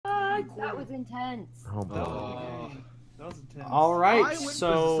that was intense. Oh boy. That was intense. All right,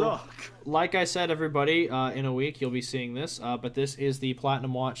 so like I said, everybody, in a week you'll be seeing this, but this is the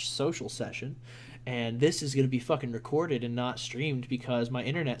Platinum Watch social session, and this is going to be fucking recorded and not streamed because my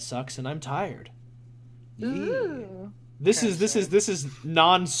internet sucks and I'm tired. Ooh. This is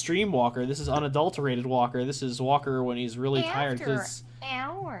non-stream Walker. This is unadulterated Walker. This is Walker when he's really tired because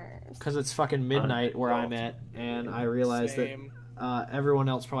it's fucking midnight where I'm at, and I realize that everyone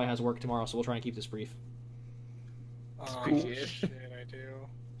else probably has work tomorrow, so we'll try and keep this brief. Shit, I do.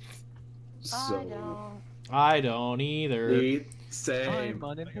 So I don't either. Same. I'm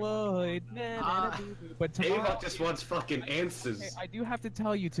unemployed. But Ava tomorrow, just wants fucking answers. hey, I do have to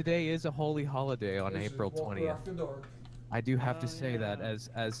tell you, today is a holy holiday on April 20th. I do have to say that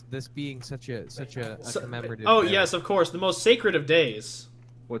as this being such a commemorative. Oh day. yes, of course, the most sacred of days.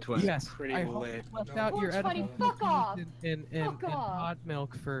 Which one? Yes, Pretty I hope lit. you left out your 420, edible fuck off. cookies and hot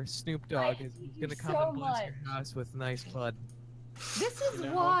milk for Snoop Dogg. He's gonna come so and bless much. your house with nice bud. This is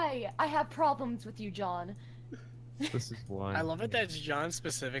why I have problems with you, John. This is why. I love it that it's John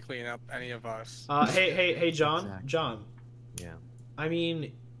specifically and not any of us. Hey, John. Exactly. John. Yeah. I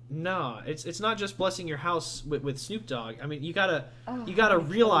mean, no, it's not just blessing your house with Snoop Dogg. I mean, you gotta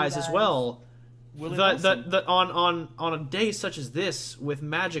realize as well that on a day such as this, with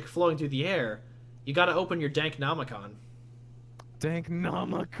magic flowing through the air, you gotta open your Dank Nomicon. Dank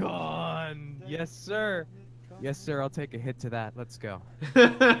Nomicon! Yes, sir. Yes, sir. I'll take a hit to that. Let's go.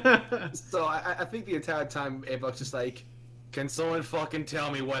 So I think the entire time Ava's just like, can someone fucking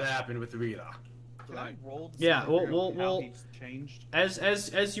tell me what happened with Rita? Yeah, we'll changed.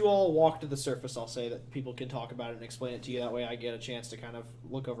 as you all walk to the surface, I'll say that people can talk about it and explain it to you. That way, I get a chance to kind of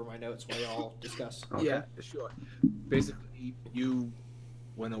look over my notes while you all discuss. Okay. Yeah, sure. Basically, you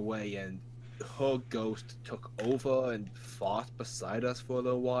went away and her ghost took over and fought beside us for a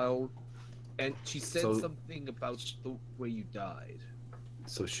little while. And she said something about the way you died.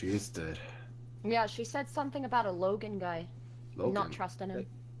 So she is dead. Yeah, she said something about a Logan guy. Logan? Not trusting him.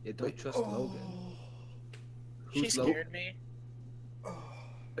 You don't trust Logan. She Who's scared me.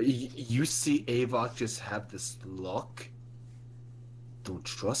 You see Avok just have this look? Don't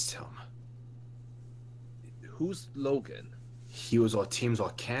trust him. Who's Logan? He was our team's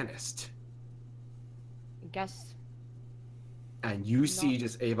arcanist. Guess. And you see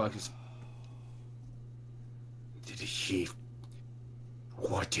just Avok just...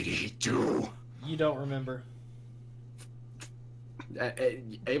 What did he do? You don't remember.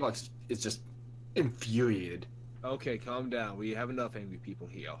 Avok is just infuriated. Okay, calm down. We have enough angry people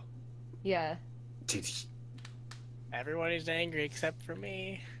here. Yeah. Did he... Everybody's angry except for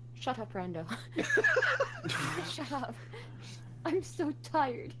me. Shut up, Rando. Shut up. I'm so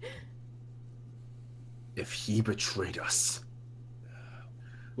tired. If he betrayed us,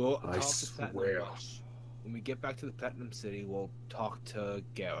 Well, I talk to Platinum swear. Watch. When we get back to the Platinum City, we'll talk to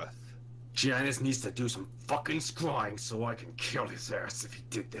Gareth. Janice needs to do some fucking scrying so I can kill his ass if he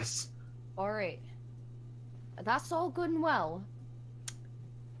did this. Alright. That's all good and well.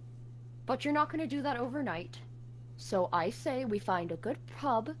 But you're not gonna do that overnight. So I say we find a good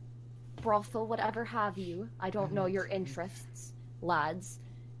pub, brothel, whatever have you. I don't know your interests, lads.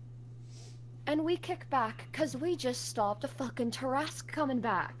 And we kick back, cause we just stopped a fucking Tarask coming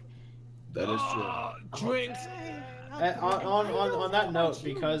back. That is true. Drinks! On that note,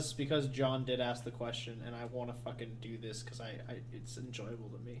 because John did ask the question, and I want to fucking do this because it's enjoyable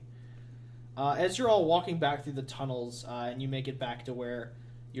to me. As you're all walking back through the tunnels, and you make it back to where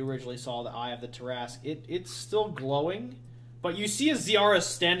you originally saw the Eye of the Tarask, it's still glowing, but you see a Ziara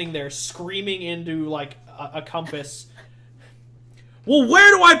standing there screaming into like a compass. Well,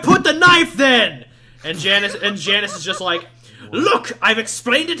 where do I put the knife then? And Janice is just like, look, I've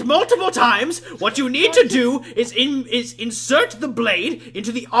explained it multiple times. What you need to do is insert the blade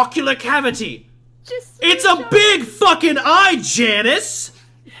into the ocular cavity. It's a big fucking eye, Janice.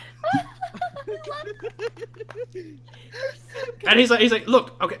 And he's like,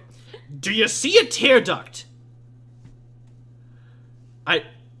 look, okay, do you see a tear duct?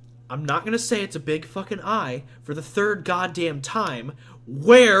 I'm not gonna say it's a big fucking eye for the third goddamn time.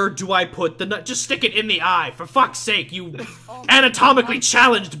 Where do I put the nut? Just stick it in the eye, for fuck's sake, you anatomically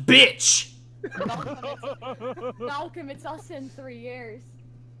challenged bitch! Malcolm, it's us in 3 years.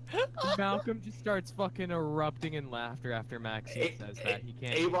 Malcolm just starts fucking erupting in laughter after Maxine says that. He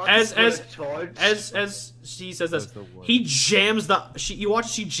can't. As she says this, he jams you watch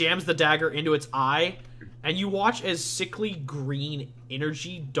as she jams the dagger into its eye, and you watch as sickly green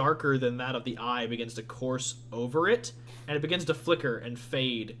energy, darker than that of the eye, begins to course over it, and it begins to flicker and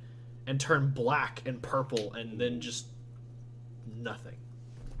fade and turn black and purple, and then just nothing.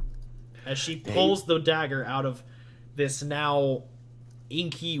 as she pulls the dagger out of this now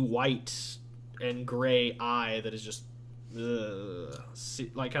inky white and gray eye that is just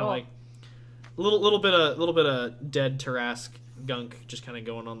like kind of like little bit of dead Tarask gunk just kind of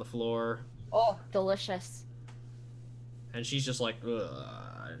going on the floor. Oh, delicious. And she's just like, ugh.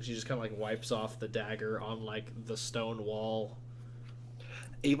 She just kind of like wipes off the dagger on like the stone wall.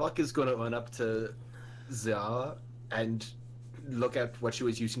 Avok is going to run up to Zara and look at what she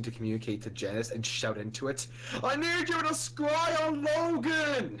was using to communicate to Janice and shout into it, I need you to scry on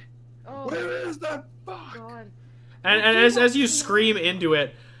Logan! Oh, Where is that fuck? God. And as you scream into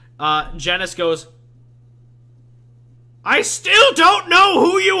it, Janice goes, I still don't know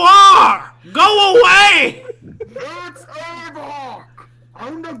who you are! Go away! It's Avok!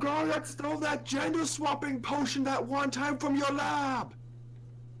 I'm the guy that stole that gender-swapping potion that one time from your lab!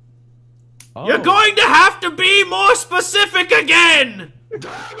 Oh. You're going to have to be more specific again!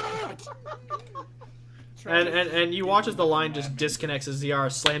 Damn it! And you watch as the line just disconnects as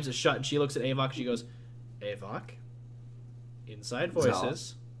Ziara slams it shut and she looks at Avok and she goes, Avok? Inside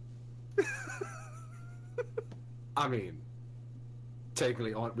voices. I mean,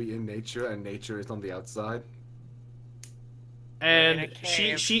 technically aren't we in nature and nature is on the outside? And In a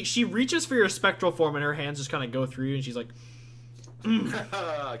cave. she reaches for your spectral form and her hands just kind of go through you and she's like,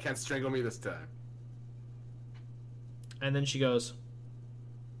 Can't strangle me this time. and then she goes,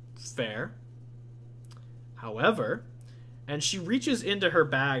 fair. However, and she reaches into her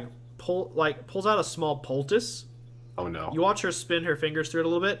bag, pulls out a small poultice. Oh no. You watch her spin her fingers through it a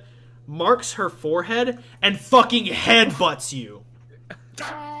little bit, marks her forehead, and fucking headbutts you.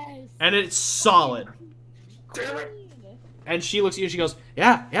 Yes. And it's solid. Damn it! And she looks at you and she goes,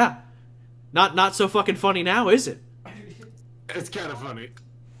 yeah. Not so fucking funny now, is it? It's kind of funny.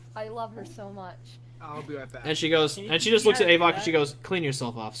 I love her so much. I'll be right back. And she goes, and she just looks at Avok and she goes, clean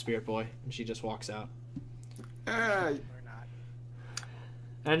yourself off, Spirit Boy. And she just walks out. Uh, Or not.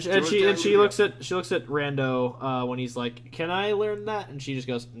 And George she Daniel, looks at Rando when he's like, can I learn that? And she just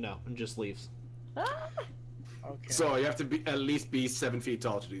goes, no, and just leaves. Ah, Okay. so you have to be at least be 7 feet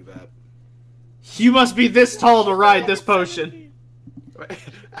tall to do that. You must be this tall to ride this potion.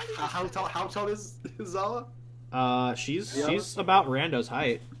 How tall is Zala? She's about Rando's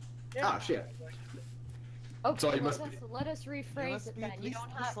height. Ah, shit. okay, So you must let us rephrase must it be then. at You least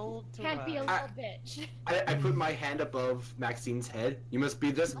don't this have, old to can't be a ride. little bitch. I put my hand above Maxine's head. You must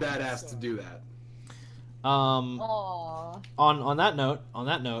be this badass to do that. Aww. On that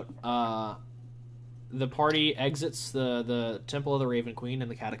note, the party exits the Temple of the Raven Queen and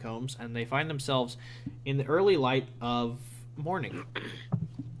the catacombs, and they find themselves in the early light of morning.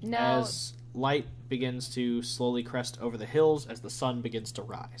 No. As light begins to slowly crest over the hills as the sun begins to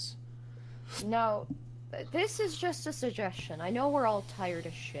rise. No, this is just a suggestion. I know we're all tired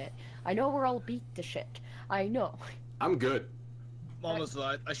as shit. I know we're all beat to shit. I know. I'm good. Mama's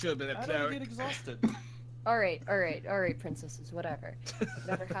right. I should have been a I don't cleric. get exhausted. Alright, princesses, whatever.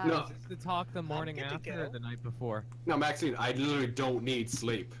 Whatever No. happens. Is this the talk the morning good to after go. or the night before? No, Maxine, I literally don't need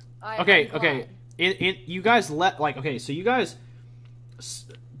sleep. Okay. I'm glad. You guys so you guys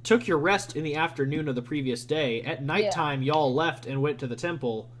took your rest in the afternoon of the previous day. At nighttime, y'all left and went to the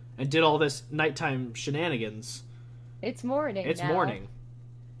temple and did all this nighttime shenanigans. It's morning It's now. morning.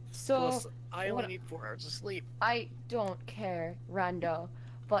 So, Plus, I only what- need 4 hours of sleep. I don't care, Rando,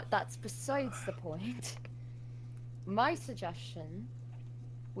 but that's besides the point. My suggestion,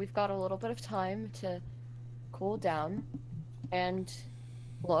 we've got a little bit of time to cool down, and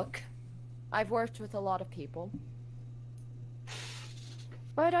look, I've worked with a lot of people,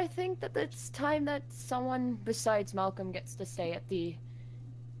 but I think that it's time that someone besides Malcolm gets to stay at the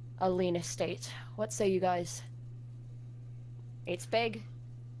Aline estate. What say you guys? It's big.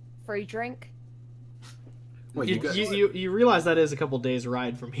 Free drink. Wait, You realize that is a couple days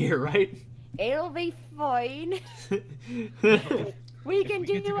ride from here, right? It'll be fine. We can we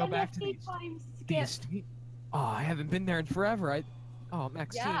get to do go a back to nifty the time The skip. estate? Oh, I haven't been there in forever. Oh,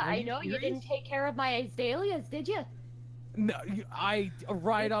 Maxine, Yeah, are I you know you serious? didn't take care of my azaleas, did you? No, right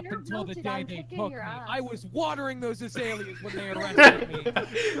If up you're until the wilted, day I'm they kicking took me. your ass. I was watering those azaleas when they arrested me.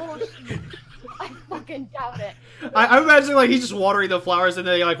 Bullshit. I fucking doubt it. I'm imagining like he's just watering the flowers and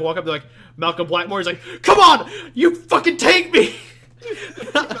then they like walk up to like Malcolm Blackmore. He's like, "Come on, you fucking take me!"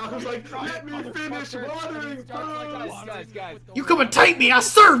 I was like, let me finish watering Guys. You come and take me. I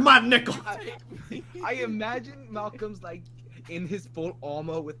serve my nickel. I imagine Malcolm's like in his full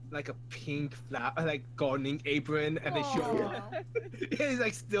armor with like a pink like gardening apron and they show Aw. he's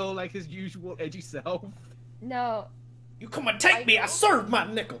like still like his usual edgy self. No, You come and take me. I serve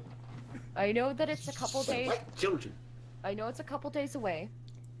my nickel. I know that it's a couple days. Like children. I know it's a couple days away,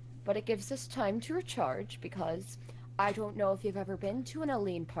 but it gives us time to recharge because I don't know if you've ever been to an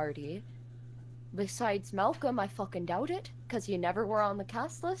Aline party. Besides Malcolm, I fucking doubt it, because you never were on the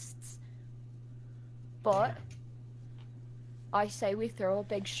cast lists. But I say we throw a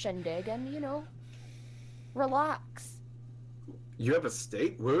big shindig and, you know, relax. You have a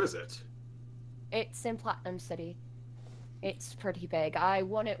state? Where is it? It's in Platinum City. It's pretty big. I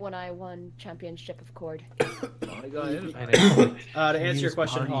won it when I won Championship of Chord. I got it. To answer your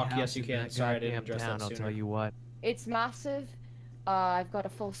question, Hawk, yes, you can. Sorry, I didn't address that I'll sooner. tell you what. It's massive. I've got a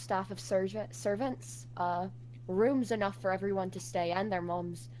full staff of servants. Rooms enough for everyone to stay and their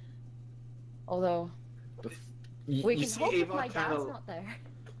moms. Although, we can hope if my dad's not there.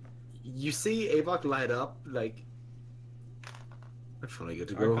 You see Avok light up, like... I finally get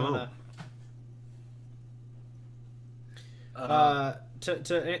to go home.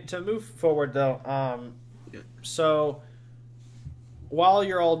 To move forward, though, so... While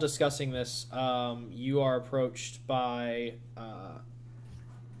you're all discussing this, you are approached by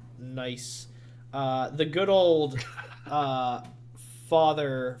the good old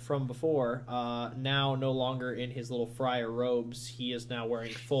father from before, now no longer in his little friar robes. He is now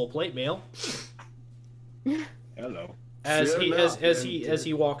wearing full plate mail. Hello. As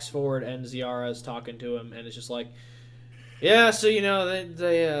he walks forward, and Ziara is talking to him, and it's just like, yeah, so you know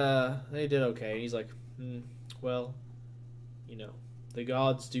they did okay. And he's like, well, you know. The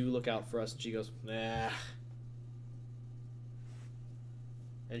gods do look out for us. And she goes, nah.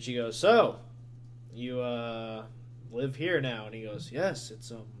 And she goes, so, you, live here now? And he goes, yes,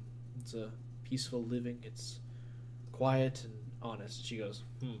 it's a peaceful living. It's quiet and honest. She goes,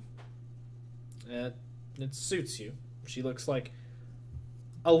 it suits you. She looks like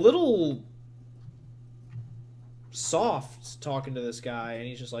a little soft talking to this guy. And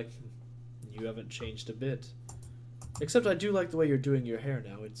he's just like, you haven't changed a bit. Except I do like the way you're doing your hair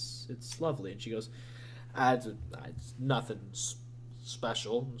now. It's lovely. And she goes, it's nothing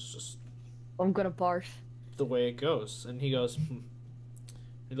special. It's just... I'm gonna barf. The way it goes. And he goes,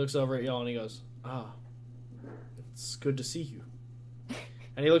 He looks over at y'all and he goes, it's good to see you.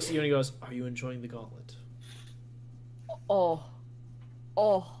 And he looks at you and he goes, are you enjoying the gauntlet? Oh,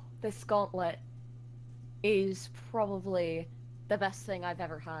 this gauntlet is probably the best thing I've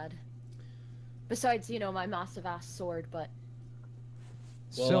ever had. Besides, you know, my massive ass sword, but...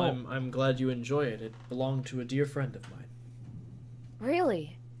 Well, so... I'm glad you enjoy it. It belonged to a dear friend of mine.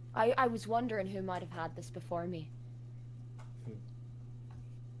 Really? I was wondering who might have had this before me.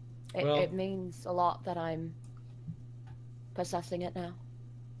 It means a lot that I'm possessing it now.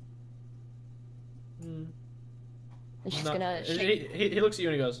 And she's gonna shake... He looks at you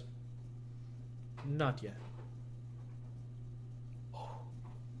and he goes, not yet.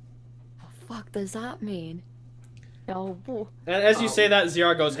 Fuck does that mean? No. And as you say that,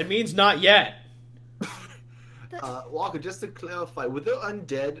 Ziara goes, it means not yet. Walker, just to clarify, were there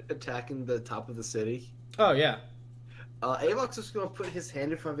undead attacking the top of the city? Oh, yeah. Avok's just gonna put his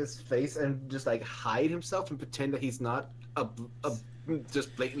hand in front of his face and just, like, hide himself and pretend that he's not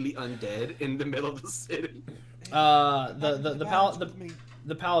just blatantly undead in the middle of the city. The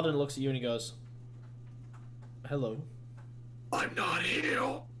paladin looks at you and he goes, hello. I'm not here.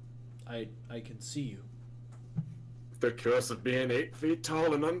 I can see you. The curse of being 8 feet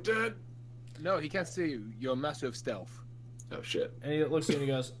tall and undead? No, he can't see you. You're a master of stealth. Oh, shit. And he looks at you and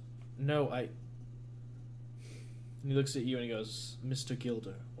he goes, no, And he looks at you and he goes, Mr.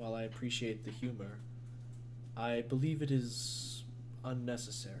 Gilder, while I appreciate the humor, I believe it is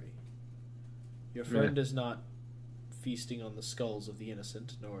unnecessary. Your friend is not feasting on the skulls of the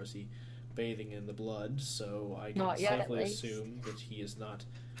innocent, nor is he bathing in the blood, so I can safely assume that he is not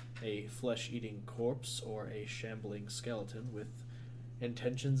a flesh-eating corpse or a shambling skeleton with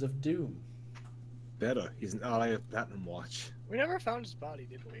intentions of doom. Better. He's an ally of Platinum Watch. We never found his body,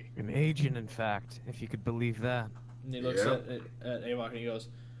 did we? An agent, in fact, if you could believe that. And he looks at Avok and he goes,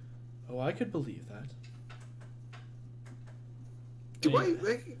 oh, I could believe that. Do I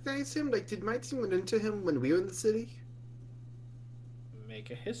recognize him? Like, did my team run into him when we were in the city? Make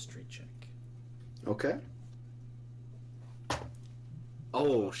a history check. Okay.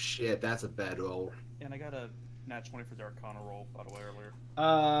 Oh, shit, that's a bad roll. And I got a nat 20 for the Arcana roll, by the way, earlier.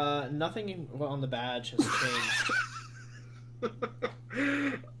 Nothing on the badge has changed.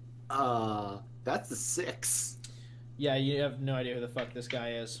 That's a 6. Yeah, you have no idea who the fuck this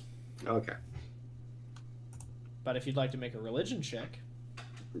guy is. Okay. But if you'd like to make a religion check...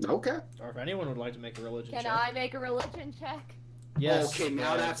 Okay. Or if anyone would like to make a religion check... Can I make a religion check? Yes. Okay,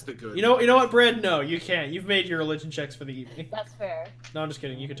 now that's the good. You know what, Brad? No, you can't. You've made your religion checks for the evening. That's fair. No, I'm just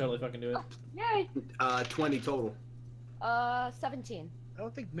kidding. You can totally fucking do it. Yay. 20 total. 17.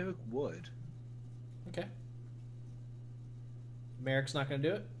 don't think Merrick would. Okay. Merrick's not gonna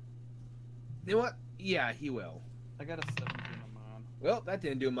do it? You know what? Yeah, he will. I got a 17 on mine. Well, that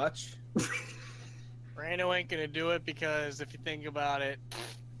didn't do much. Rando ain't gonna do it because if you think about it,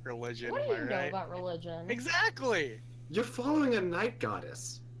 religion, What do am I you know right? about religion? Exactly! You're following a night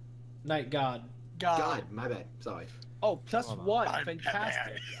goddess. Night God. God, my bad. Sorry. Oh, plus Hold on. 1. I'm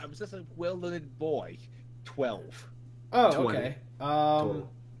Fantastic. bad. I was just a well-learned boy. 12. Oh, 20. okay.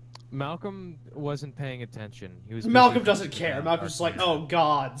 Total. Malcolm wasn't paying attention. He was. Malcolm busy doesn't figuring care. out Malcolm's just like, Arcana. oh,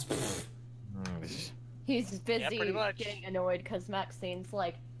 gods. Pfft. He's busy pretty much. getting annoyed because Maxine's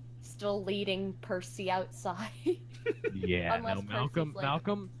like still leading Percy outside. Yeah, Unless no, Percy's, Malcolm, like,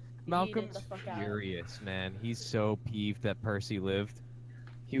 Malcolm, eating Malcolm's the fuck out. furious, man. He's so peeved that Percy lived.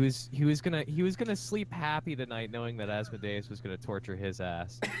 He was gonna sleep happy tonight, knowing that Asmodeus was gonna torture his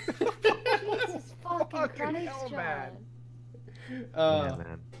ass. Jesus fucking Fucking Christ, hell, John. man. Yeah,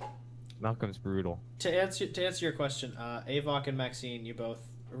 man. Malcolm's brutal. To answer your question, Avok and Maxine, you both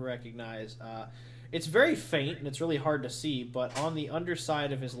recognize. It's very faint and it's really hard to see, but on the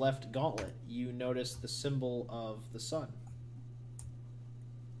underside of his left gauntlet, you notice the symbol of the sun.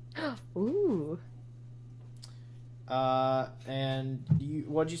 Ooh. And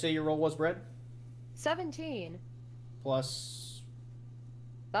what did you say your roll was, Brett? 17. Plus.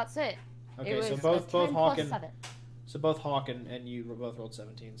 That's it. Okay, It was so a both 10 Hawk plus and 7. so both Hawk and you both rolled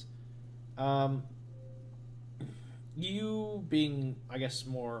 17s. You being, I guess,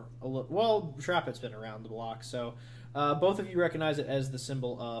 well, Trapet's been around the block, so both of you recognize it as the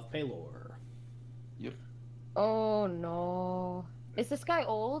symbol of Pelor. Oh no. Is this guy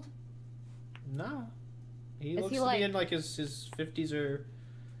old? No, he Is looks he to like- be in like his 50s or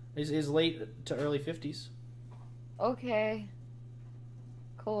his late to early 50s. Okay.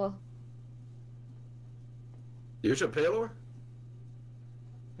 Cool. You're your Palor?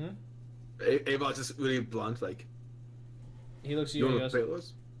 Hmm? Avon's just really blunt, like, He looks at you you know and what he goes,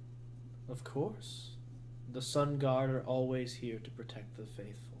 Palors? "Of course, the Sun Guard are always here to protect the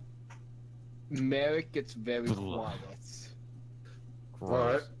faithful." Merrick gets very Blah. quiet.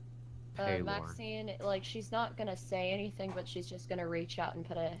 Alright. Paylor. Maxine, like, she's not gonna say anything, but she's just gonna reach out and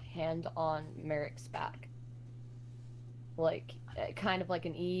put a hand on Merrick's back. Like, kind of like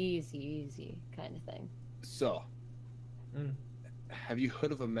an easy kind of thing. So, Mm. have you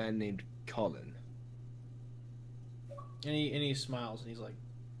heard of a man named Colin? And he smiles and he's like,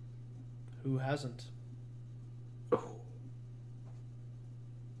 "Who hasn't?" Oh.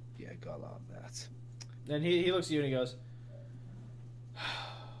 Yeah, I got a lot of that. And he looks at you and he goes,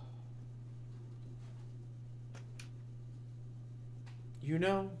 "You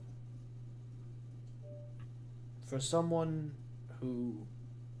know, for someone who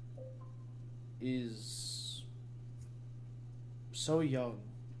is so young,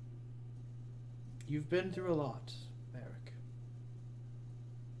 you've been through a lot, Merrick.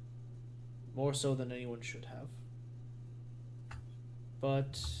 More so than anyone should have.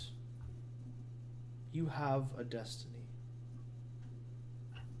 But you have a destiny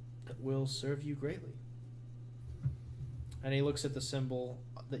that will serve you greatly." And he looks at the symbol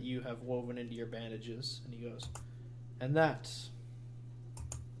that you have woven into your bandages, and he goes, "And that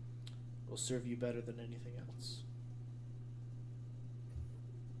will serve you better than anything else.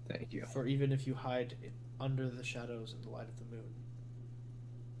 Thank you. For even if you hide under the shadows in the light of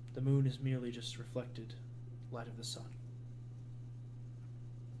the moon is merely just reflected light of the sun.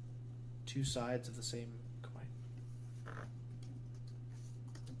 Two sides of the same coin."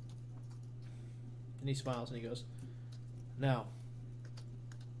 And he smiles and he goes, "Now,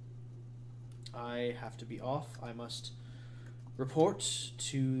 I have to be off. I must report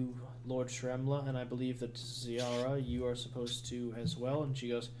to Lord Shremla, and I believe that Ziara, you are supposed to as well." And she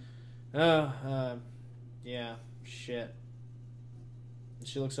goes, yeah, shit." And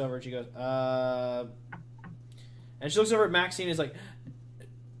she looks over and she goes, And she looks over at Maxine and is like,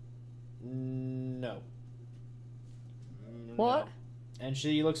 "No." What? No. And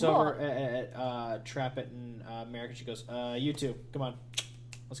she looks over at Trapet and Merrick and she goes, "You two, come on.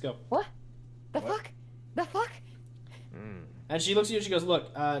 Let's go." What? The What? fuck? The fuck? Mm. And she looks at you and she goes,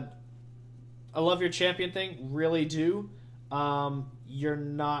 "Look, I love your champion thing, really do. You're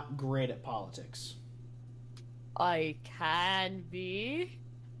not great at politics." I can be.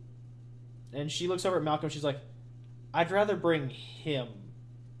 And she looks over at Malcolm and she's like, "I'd rather bring him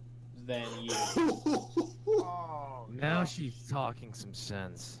than you." Oh, Now she's talking some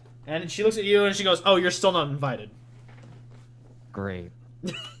sense. And she looks at you and she goes, "Oh, you're still not invited." Great.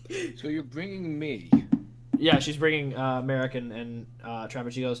 So you're bringing me. Yeah, she's bringing Merrick and Trapper.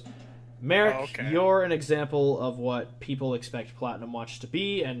 She goes, Merrick, Oh, okay. you're an example of what people expect Platinum Watch to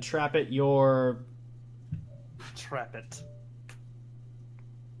be, and Trapet, you're... Trapet.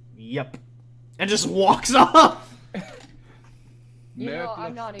 Yep. And just walks off! You know, Merrick I'm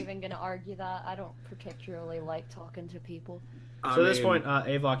looks- not even gonna argue that. I don't particularly like talking to people. So at this point,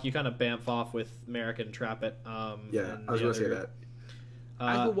 Avok, you kind of bamf off with Merrick and Trapet. Yeah, and I was the gonna say other- that.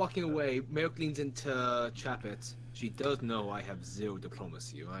 As we're walking away, Merrick leans into Trapet. She does know I have 0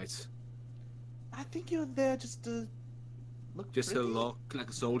 diplomacy, right? I think you're there just to look Just to pretty. look like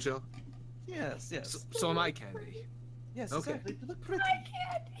a soldier. Yes, yes. So am I, Candy. Yes, okay. exactly. You look pretty.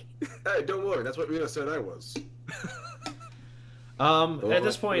 Hey, don't worry. That's what Rita said I was. At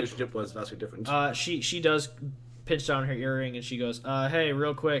this point, relationship was vastly different. she does pinch down her earring and she goes, hey,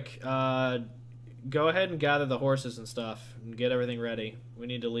 real quick, go ahead and gather the horses and stuff and get everything ready. We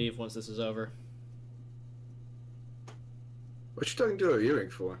need to leave once this is over. What's she talking to her earring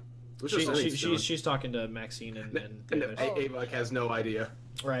for? What's her science doing? She's talking to Maxine and David. Avok has no idea.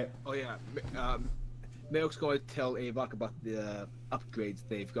 Right. Oh yeah, Merrick's going to tell Avok about the upgrades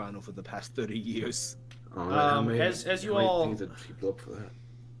they've gone over the past 30 years. As you all- things that people up for that.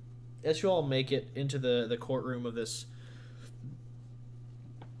 As you all make it into the courtroom of this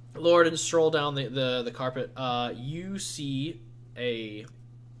lord and stroll down the carpet, you see a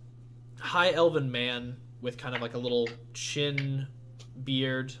high elven man with kind of like a little chin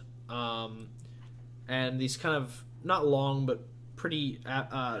beard, and these kind of not long but pretty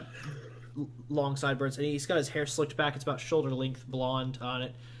long sideburns, and he's got his hair slicked back. It's about shoulder length blonde on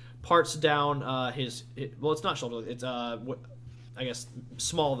it, parts down well, it's not shoulder, it's I guess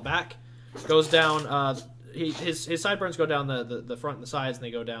small in the back, goes down, his sideburns go down the front and the sides, and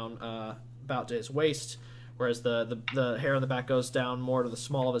they go down about to his waist, whereas the hair on the back goes down more to the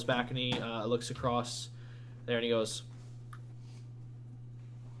small of his back, and he looks across there and he goes,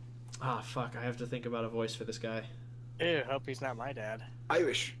 fuck, I have to think about a voice for this guy. Ew, hope he's not my dad.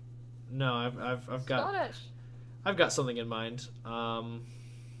 Irish. No, I've got Scottish. something in mind.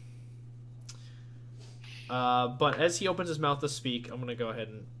 But as he opens his mouth to speak, I'm gonna go ahead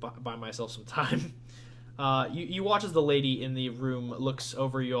and buy myself some time. You watch as the lady in the room looks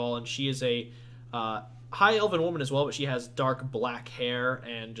over you all, and she is a high elven woman as well, but she has dark black hair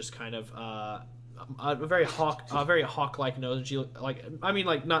and just kind of a very hawk-like nose, and she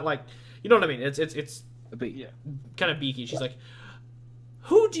not like, you know what I mean? It's A bit, yeah. kind of beaky. She's like,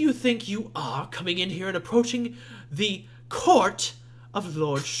 "Who do you think you are, coming in here and approaching the court of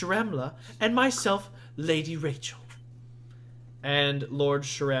Lord Shremla and myself, Lady Rachel?" And Lord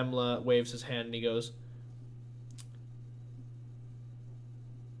Shremla waves his hand and he goes,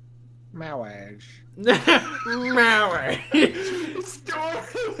 Marriage. "Marriage." It was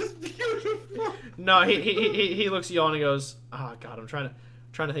beautiful. No, he looks at you all and he goes, "Oh God, I'm trying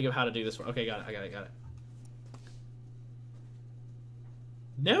to think of how to do this one." Okay, got it. I got it.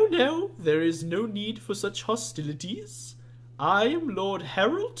 No, there is no need for such hostilities. I am Lord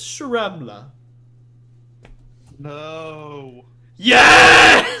Harold Shramla. No.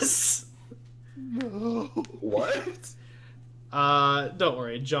 Yes! No. What? Don't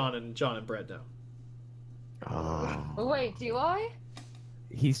worry, John and Brett know. Oh, wait, do I?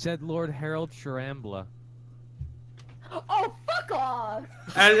 He said Lord Harold Sharambla. Oh, fuck off!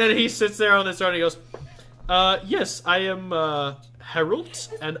 And then he sits there on his throne and he goes, yes, I am Harold,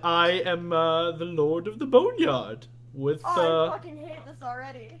 and I am the Lord of the Boneyard. With Oh, I fucking hate this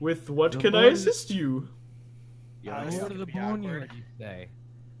already. with what The can I Lord- assist you? Yeah, Nice. Lord of the Be awkward. Boneyard, you say.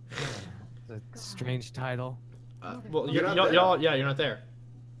 It's a strange title. Well, You're not there. y'all, yeah, you're not there.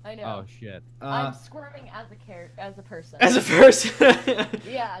 I know. Oh shit. I'm squirming as a person. As a person.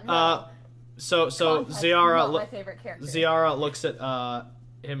 Yeah, no. So Context, Ziara not my favorite character. Ziara looks at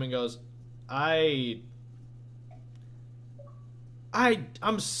him and goes,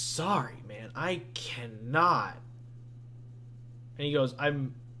 I'm sorry, man. I cannot. And he goes,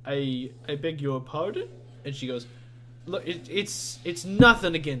 I beg your pardon? And she goes, look, it's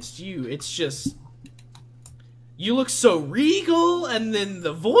nothing against you. It's just you look so regal, and then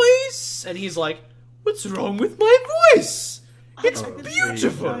the voice, and he's like, what's wrong with my voice? It's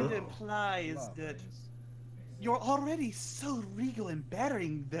beautiful. What it implies that you're already so regal and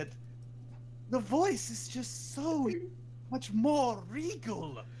bearing that the voice is just so much more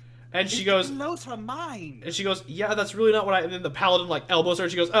regal. And she It goes, blows her mind. and she goes, yeah, that's really not what I. And then the paladin like elbows her.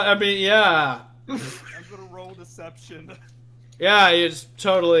 And she goes, I mean, yeah, I'm gonna roll deception. yeah, it's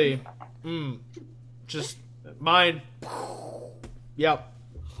totally, just mine. Yep.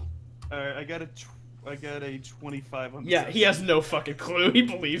 Alright, I got a 25 on Yeah, deception. he has no fucking clue. He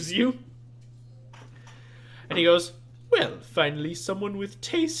believes you. And he goes, Well, finally someone with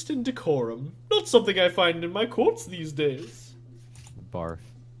taste and decorum. Not something I find in my courts these days. Barf.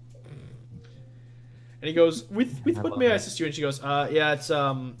 And he goes, with what may I assist you? And she goes, yeah, it's,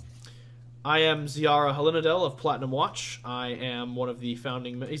 I am Ziara Helinadel of Platinum Watch. I am one of the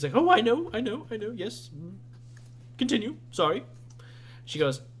founding... He's like, oh, I know, yes. Continue, sorry. She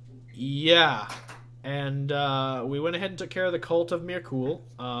goes, yeah. And, we went ahead and took care of the cult of Mirkul,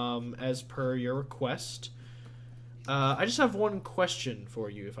 as per your request. I just have one question for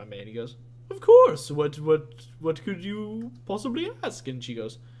you, if I may. And he goes, of course, what could you possibly ask? And she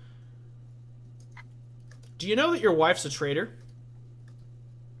goes, do you know that your wife's a traitor?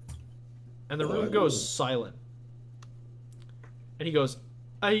 And the room goes silent. And he goes,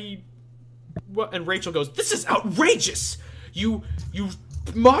 what? And Rachel goes, this is outrageous! You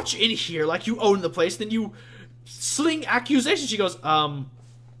march in here like you own the place, then you sling accusations. She goes,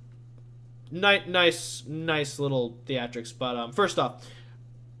 nice little theatrics, but, first off,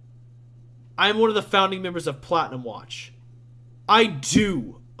 I'm one of the founding members of Platinum Watch. I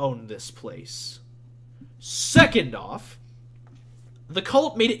do own this place. Second off, the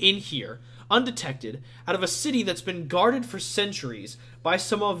cult made it in here, undetected, out of a city that's been guarded for centuries by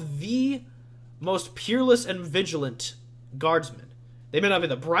some of the most peerless and vigilant guardsmen. They may not be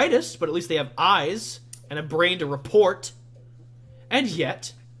the brightest, but at least they have eyes and a brain to report. And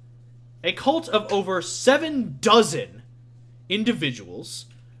yet, a cult of over 7 dozen individuals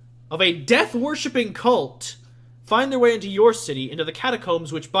of a death-worshipping cult find their way into your city, into the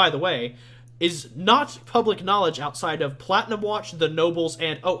catacombs, which, by the way, is not public knowledge outside of Platinum Watch, the Nobles,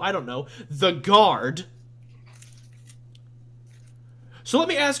 and, oh, I don't know, the Guard. So let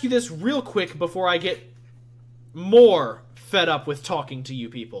me ask you this real quick before I get more fed up with talking to you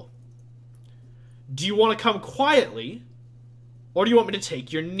people. Do you want to come quietly, or do you want me to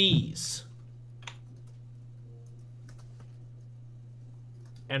take your knees?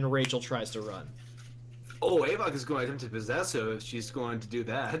 And Rachel tries to run. Oh, Avok is going to attempt to possess her if she's going to do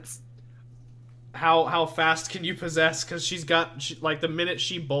that. How fast can you possess? Because she's got, like, the minute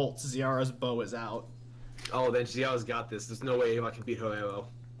she bolts, Ziara's bow is out. Oh, then Ziara's got this. There's no way Avok can beat her arrow.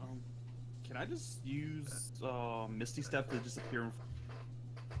 Can I just use Misty Step to disappear?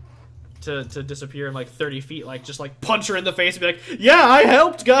 To disappear in, like, 30 feet, like, just, like, punch her in the face and be like, yeah, I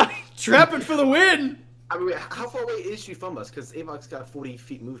helped, guy! Trapping for the win! I mean, how far away is she from us? Because Avok's got 40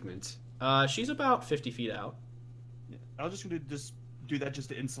 feet movement. She's about 50 feet out. Yeah, I was just gonna do that just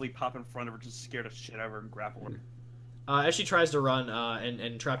to instantly pop in front of her, just scare the shit out of her and grapple her. As she tries to run,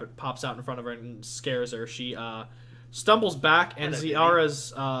 and Trapet pops out in front of her and scares her, she stumbles back, and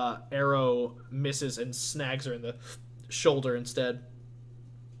Ziara's arrow misses and snags her in the shoulder instead.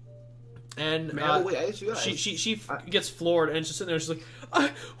 And she gets floored, and she's sitting there, she's like,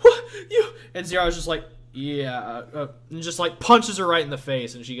 what? You? And Ziara's just like, yeah, and just like punches her right in the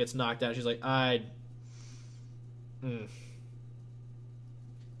face, and she gets knocked down. She's like,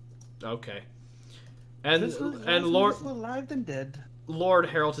 okay. And Lord alive than dead. Lord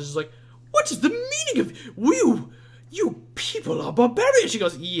Harold is just like, what is the meaning of you people are barbarians? She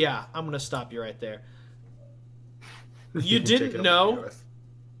goes, yeah, I'm gonna stop you right there. You didn't know,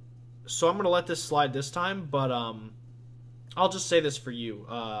 so I'm gonna let this slide this time, but I'll just say this for you.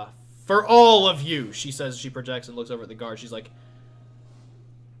 For all of you, she says, she projects and looks over at the guard. She's like,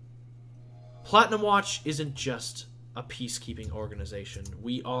 Platinum Watch isn't just a peacekeeping organization.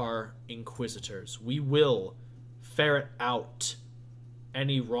 We are inquisitors. We will ferret out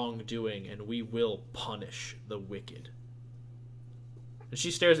any wrongdoing, and we will punish the wicked. And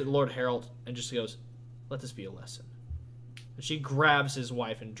she stares at Lord Harold and just goes, let this be a lesson. And she grabs his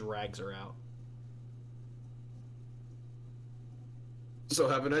wife and drags her out. So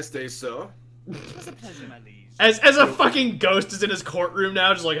have a nice day, sir. It was a pleasure, my liege. As a fucking ghost is in his courtroom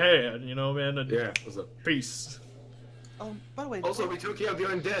now, just like, hey, you know, man, yeah, what's up? Peace. By the way, also, we took care of the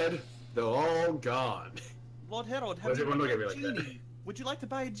undead. They're all gone. Lord Harold, have you a genie? Would you like to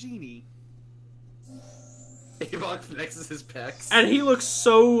buy a genie? Avok flexes his pecs. And he looks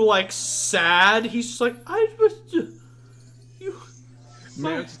so, like, sad. He's just like,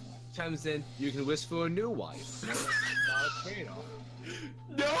 Marriage comes in, you can wish for a new wife. Not a trade-off.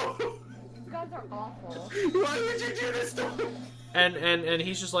 No! You guys are awful. Why would you do this to him? And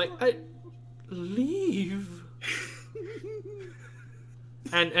he's just like, leave.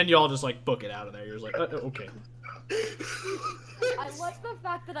 And y'all just, like, book it out of there. You're just like, okay. I like the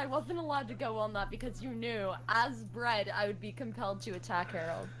fact that I wasn't allowed to go on that because you knew, as bread, I would be compelled to attack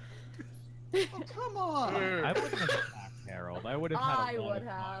Harold. Oh, come on! I wouldn't have attacked Harold. I would have had a lot of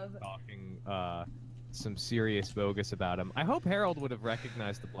fun talking some serious bogus about him. I hope Harold would have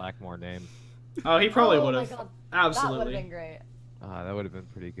recognized the Blackmore name. Oh, he probably Oh would my have. God, Absolutely. That would have been great. That would have been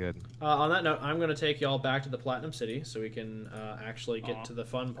pretty good. On that note, I'm going to take y'all back to the Platinum City so we can actually get to the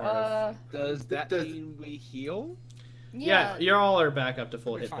fun part of... Does that mean we heal? Yeah, you all are back up to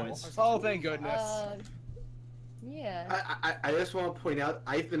full hit points. Oh, thank goodness. Yeah. I just want to point out,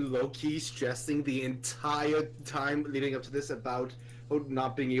 I've been low-key stressing the entire time leading up to this about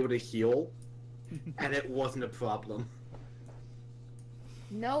not being able to heal, and it wasn't a problem.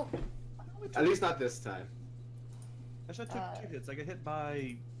 Nope. At least not this time. Actually, I took 2 hits. I got hit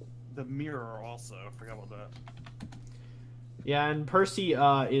by the mirror also. I forgot about that. Yeah, and Percy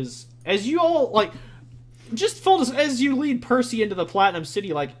is... As you all, like... Just as you lead Percy into the Platinum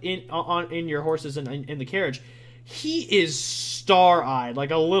City, like, in your horses and in the carriage, he is star-eyed,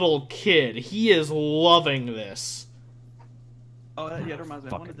 like a little kid. He is loving this. Oh, yeah, it reminds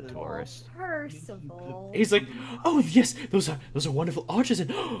me. I wanted Fucking to... tourist. Percival. He's like, oh yes, those are wonderful arches,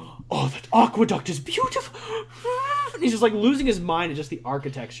 and oh, that aqueduct is beautiful. And he's just like losing his mind at just the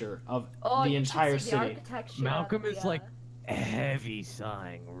architecture of the entire city. Malcolm is like heavy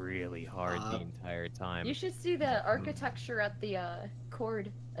sighing really hard the entire time. You should see the architecture at the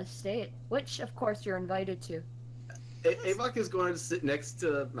Cord Estate, which of course you're invited to. Avok is going to sit next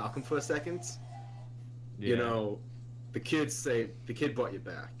to Malcolm for a second. Yeah. You know, the kids say the kid brought you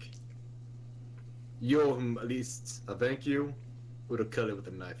back. You owe him at least a thank you, or to cut it with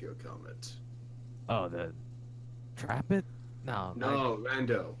a knife you'll comment. Oh, the Trapet? No. No,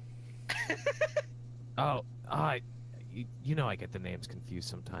 Rando. Oh, you know I get the names confused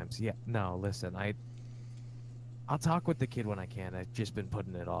sometimes. Yeah, no, listen, I'll talk with the kid when I can. I've just been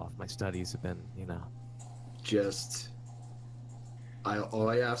putting it off. My studies have been, you know. All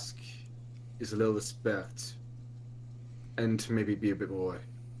I ask is a little respect, and to maybe be a bit more.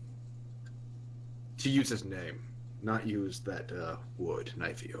 To use his name, not use that wood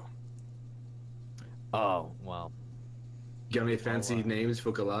knife you. Oh, well. Got any fancy names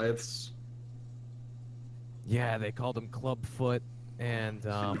for Goliaths? Yeah, they called him Clubfoot, and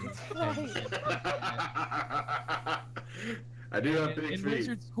I do have big in feet.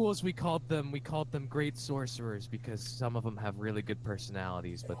 wizard schools we called them great sorcerers because some of them have really good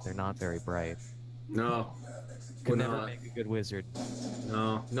personalities, but they're not very bright. No. Could We're never not. make a good wizard.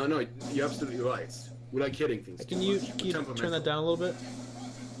 No, you're absolutely right. We like hitting things. Can you turn that down a little bit?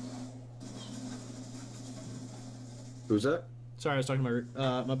 Who's that? Sorry, I was talking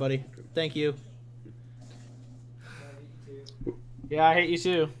to my buddy. Thank you. Yeah, I hate you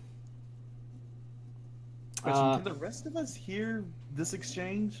too. Can the rest of us hear this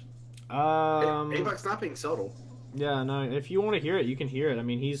exchange? Avok's not being subtle. Yeah, no. If you want to hear it, you can hear it. I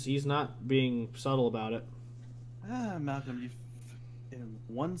mean, he's not being subtle about it. Malcolm, you've in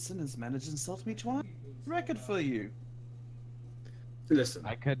one sentence managed to insult me twice. Record for you. Listen,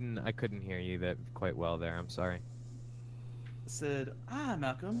 I couldn't hear you that quite well there. I'm sorry. I said,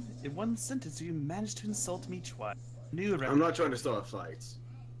 Malcolm, in one sentence you managed to insult me twice. New record. I'm not trying to start a fight.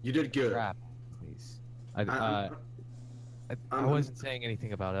 You did good. Crap, please. I wasn't saying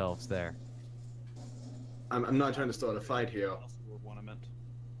anything about elves there. I'm not trying to start a fight here.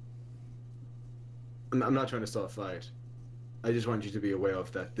 I'm not trying to start a fight. I just want you to be aware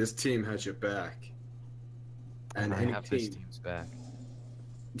of that. This team has your back. And I any have this team's back.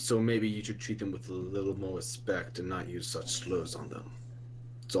 So maybe you should treat them with a little more respect and not use such slurs on them.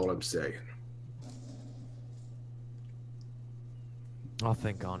 That's all I'm saying. I'll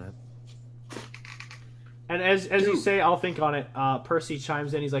think on it. And as you say, I'll think on it. Percy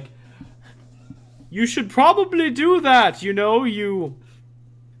chimes in. He's like, "You should probably do that. You know, you."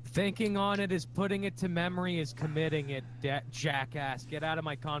 Thinking on it is putting it to memory is committing it, jackass. Get out of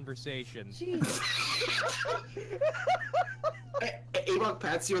my conversation. Jesus. Avok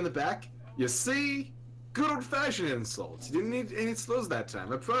pats you on the back. You see? Good old-fashioned insults. You didn't need any slurs that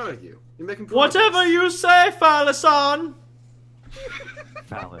time. I'm proud of you. You're making progress. Whatever you say, Phallison.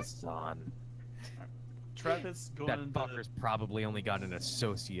 Phallison. Travis going That into... fucker's probably only got an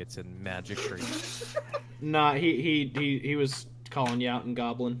associate's in magicry. Nah, he was calling you out in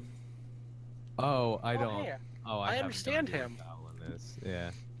Goblin. Oh, I don't. Yeah. Oh, I haven't understand done him. Goblin this.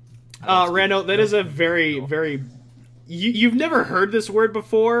 Yeah. Randall, that is a very, very... You've never heard this word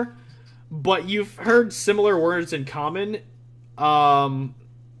before, but you've heard similar words in common. Oh,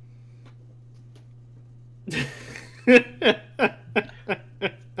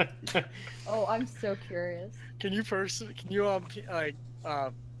 I'm so curious. Can you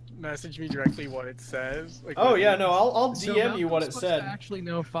message me directly what it says? Like, Oh what yeah, it no, means? I'll So DM you what it Malcolm's supposed said. to actually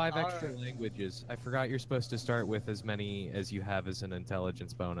know 5 extra Alright. languages. I forgot you're supposed to start with as many as you have as an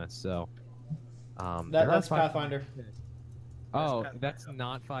intelligence bonus. So, there are That's 5 Pathfinder. Oh, Pathfinder. that's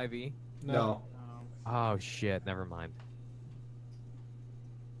not 5e. No. Oh shit, never mind.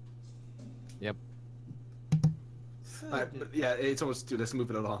 Yep. But yeah, it's almost due. Let's move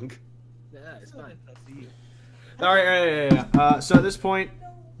it along. Yeah, it's fine. All right, yeah. So at this point,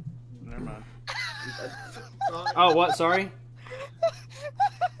 Never mind. oh, what? Sorry.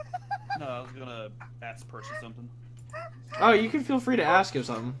 No, I was gonna ask Percy something. Oh, you can feel free to ask him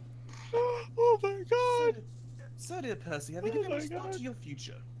something. Oh my god! So dear Percy, have you given much thought to your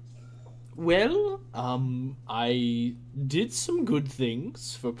future? Well, I did some good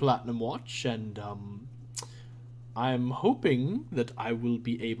things for Platinum Watch, and I'm hoping that I will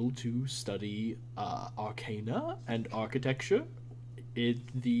be able to study Arcana and Architecture in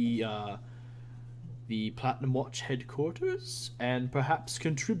the Platinum Watch headquarters, and perhaps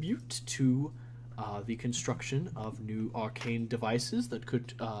contribute to the construction of new arcane devices that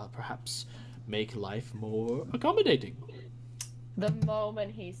could perhaps make life more accommodating. The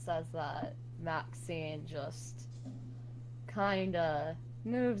moment he says that, Maxine just kinda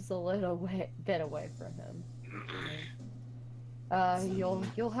moves a little bit away from him.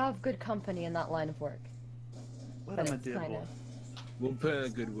 You'll have good company in that line of work. What But am I it's dear boy? kinda... We'll put in a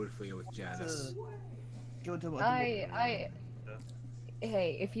good word for you with Janice. Go into what Hey,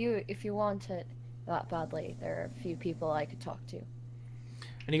 if you want it that badly, there are a few people I could talk to.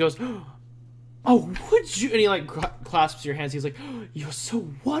 And he goes, "Oh, would you?" And he like clasps your hands. He's like, "Oh, you're so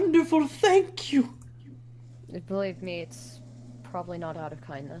wonderful. Thank you." Believe me, it's probably not out of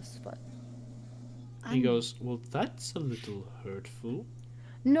kindness, but... He goes, "Well, that's a little hurtful."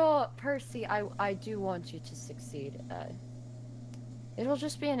 No, Percy, I do want you to succeed. It'll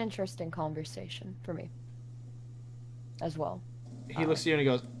just be an interesting conversation for me. As well. He looks at you and he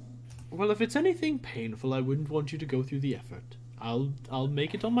goes, "Well, if it's anything painful, I wouldn't want you to go through the effort. I'll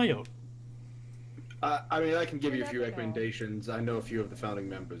make it on my own." I mean, I can give you a You few never know. recommendations. I know a few of the founding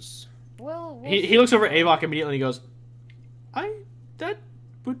members. Well, He looks over at Avok immediately and he goes, that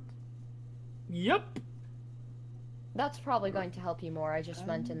would, yep." That's probably going to help you more. I just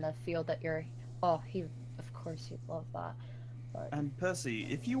meant in the field that you're... Oh, of course he'd love that. But... And Percy,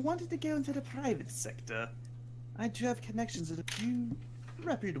 if you wanted to go into the private sector, I do have connections at a few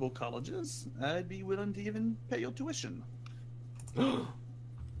reputable colleges. I'd be willing to even pay your tuition.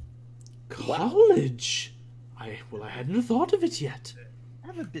 College? I hadn't thought of it yet. I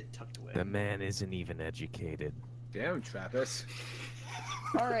have a bit tucked away. The man isn't even educated. Damn, Trappist.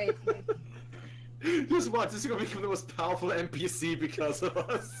 Alright. Just watch, this is gonna become the most powerful NPC because of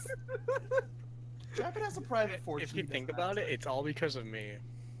us. Trapet has a private fortune. If you think about it, it's all because of me.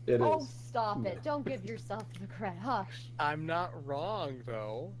 It Oh, is. stop it. Don't give yourself the credit. Hush. I'm not wrong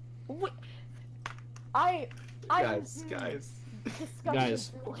though. Wait. Guys. Discussion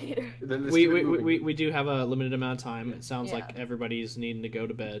Guys. for later. Then let's We, keep it we, moving. we do have a limited amount of time. It sounds like Yeah. everybody's needing to go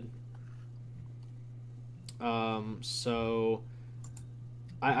to bed. So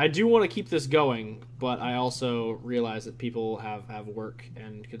I do want to keep this going, but I also realize that people have work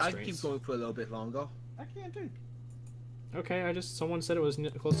and I'd constraints. keep going for a little bit longer. I can't do. Okay, someone said it was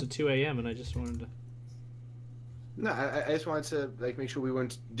close to 2 a.m. and I just wanted to. No, I just wanted to make sure we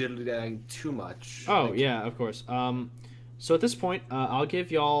weren't diddly-daddling too much. Oh yeah, of course. So at this point, I'll give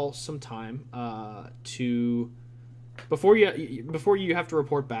y'all some time to before you have to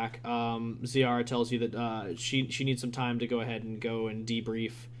report back. Ziara tells you that she needs some time to go ahead and go and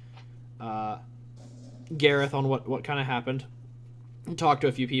debrief Gareth on what kind of happened, and talk to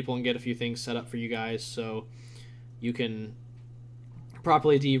a few people and get a few things set up for you guys so you can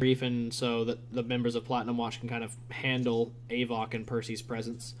properly debrief, and so that the members of Platinum Watch can kind of handle Avok and Percy's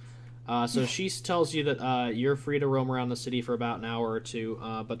presence. So she tells you that you're free to roam around the city for about an hour or two,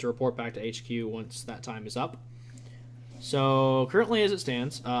 but to report back to HQ once that time is up. So currently, as it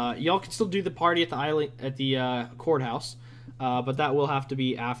stands, y'all can still do the party at the courthouse, but that will have to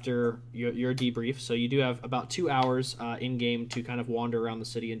be after your debrief. So you do have about 2 hours in game to kind of wander around the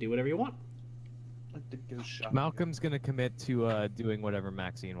city and do whatever you want. Like to go shopping. Malcolm's gonna commit to doing whatever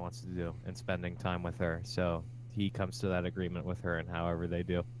Maxine wants to do and spending time with her. So he comes to that agreement with her, and however they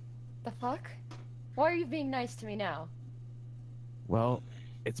do. The fuck? Why are you being nice to me now? Well,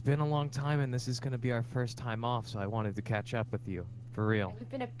 it's been a long time, and this is gonna be our first time off, so I wanted to catch up with you, for real. We've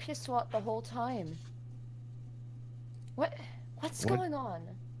been a pisswat the whole time. What's What? going on?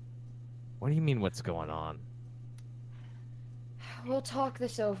 What do you mean, what's going on? We'll talk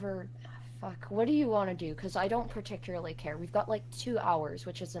this over. Fuck, what do you want to do? Because I don't particularly care. We've got like 2 hours,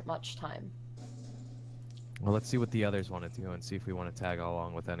 which isn't much time. Well, let's see what the others want to do and see if we want to tag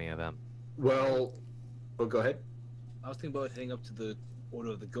along with any of them. Well, go ahead. I was thinking about heading up to the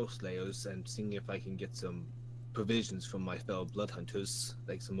Order of the Ghost Layers and seeing if I can get some provisions from my fellow blood hunters,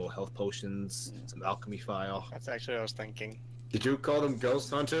 like some more health potions, some alchemy fire. That's actually what I was thinking. Did you call them ghost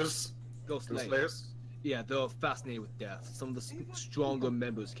hunters? Ghost Ghost slayers. slayers? Yeah, they're fascinated with death. Some of the stronger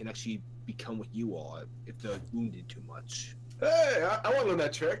members can actually become what you are if they're wounded too much. Hey, I want to learn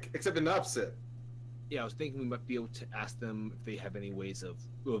that trick, except in the opposite. Yeah, I was thinking we might be able to ask them if they have any ways of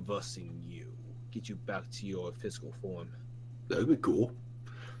reversing you, get you back to your physical form. That'd be cool.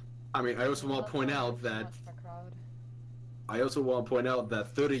 I mean, I also want to point out that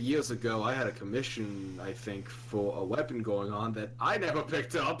 30 years ago I had a commission, I think, for a weapon going on that I never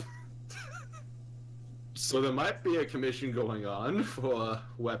picked up. So there might be a commission going on for a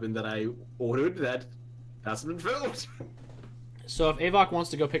weapon that I ordered that hasn't been filled. So if Avok wants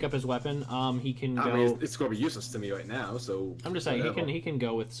to go pick up his weapon, he can go. I mean, it's going to be useless to me right now, so. I'm just saying whatever. he can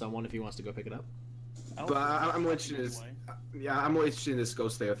go with someone if he wants to go pick it up. But I'm more interested in this. Yeah, I'm more interested in this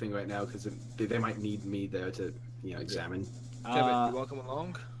Ghost Slayer thing right now because they might need me there to, examine. Kevin, you want to come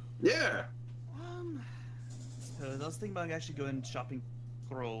along? Yeah. So I was thinking about actually going shopping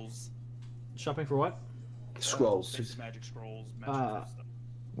scrolls. Shopping for what? Scrolls. Basic magic scrolls. Magic stuff.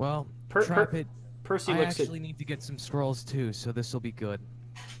 Well, Trapet, Percy I looks actually need to get some scrolls too, so this will be good.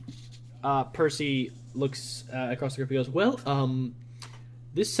 Percy looks across the group and goes, "Well,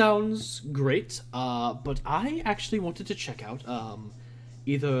 this sounds great, but I actually wanted to check out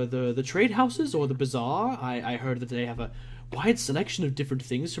either the trade houses or the bazaar. I heard that they have a wide selection of different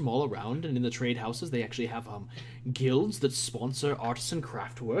things from all around, and in the trade houses they actually have guilds that sponsor artisan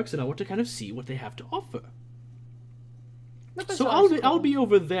craft works, and I want to kind of see what they have to offer. So I'll be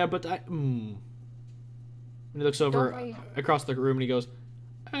over there, but And he looks over across the room and he goes,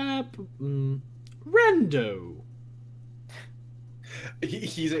 Rando.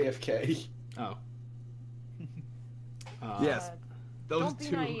 He's AFK. Oh. Yes, those Don't be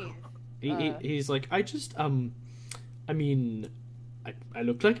two. naive. He's like, I mean, I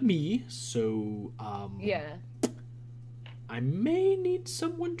look like me, so, Yeah. I may need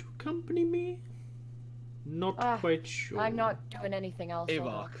someone to accompany me. Not quite sure. I'm not doing anything else.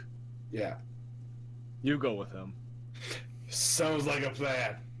 Avok, Yeah. you go with him. Sounds like a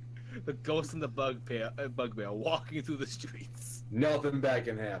plan. The ghost and the bugbear walking through the streets. Nothing bad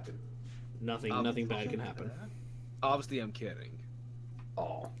can happen. Nothing bad can happen. Obviously, I'm kidding.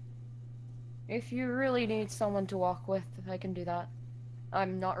 Oh. If you really need someone to walk with, I can do that.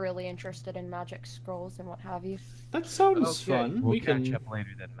 I'm not really interested in magic scrolls and what have you. That sounds Okay. fun. We'll We catch can. up later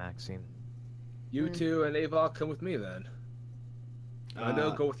then, Maxine. You two and Avok come with me then. I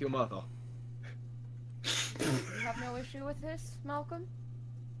know, go with your mother. You have no issue with this, Malcolm?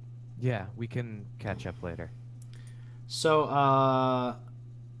 Yeah, we can catch up later. So,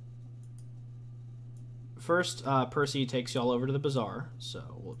 first, Percy takes y'all over to the bazaar, so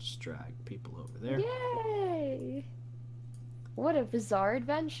we'll just drag people over there. Yay! What a bizarre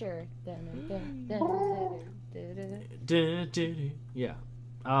adventure. Yeah.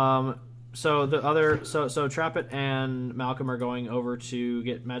 So Trapet and Malcolm are going over to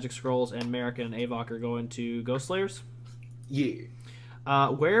get magic scrolls, and Merrick and Avok are going to Ghost Slayers. Yeah.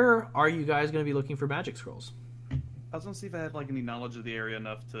 Where are you guys going to be looking for magic scrolls? I was gonna see if I had like any knowledge of the area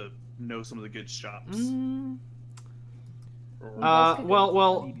enough to know some of the good shops. Meteor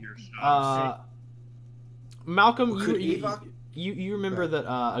Malcolm, Could you Avok- remember that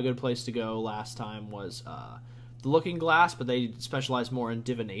a good place to go last time was the Looking Glass, but they specialize more in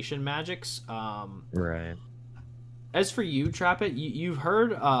divination magics. Right. As for you, Trapet, you've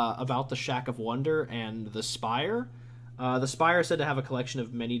heard about the Shack of Wonder and the Spire. The Spire is said to have a collection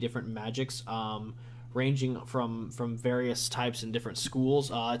of many different magics, ranging from various types and different schools.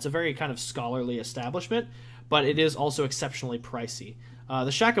 It's a very kind of scholarly establishment, but it is also exceptionally pricey.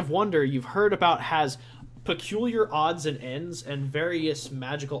 The Shack of Wonder, you've heard about, has peculiar odds and ends and various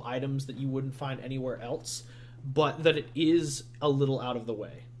magical items that you wouldn't find anywhere else, but that it is a little out of the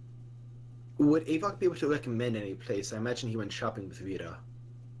way. Would Avok be able to recommend any place? I imagine he went shopping with Rita.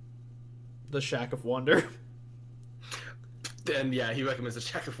 The Shack of Wonder. Then, yeah, he recommends the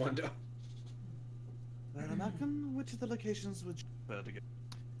Shack of Wonder. Malcolm, which of the locations would you prefer to go?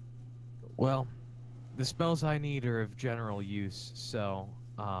 Well, the spells I need are of general use, so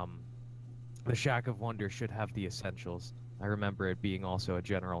the Shack of Wonder should have the essentials. I remember it being also a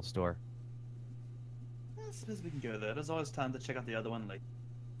general store. I suppose we can go there. There's always time to check out the other one later.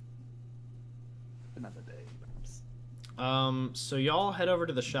 Another day, perhaps. So y'all head over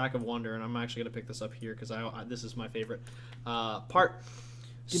to the Shack of Wonder, and I'm actually gonna pick this up here because this is my favorite part.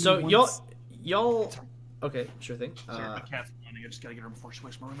 So y'all. Okay, sure thing. Sorry, my cat's running. I just gotta get her before she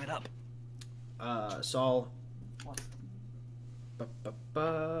wakes my roommate up. So I'll.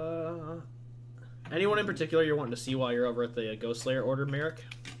 Anyone in particular you're wanting to see while you're over at the Ghost Slayer Order, Merrick?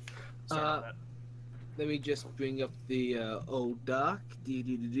 Let me just bring up the old doc.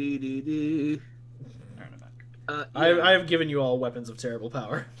 I have given you all weapons of terrible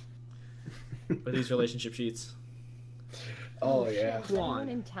power with these relationship sheets. Oh yeah. Is anyone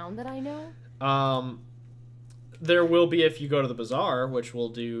in town that I know? There will be if you go to the bazaar, which we'll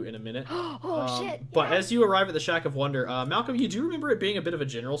do in a minute. Shit! But yeah. as you arrive at the Shack of Wonder, Malcolm, you do remember it being a bit of a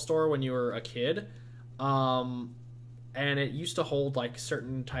general store when you were a kid, and it used to hold like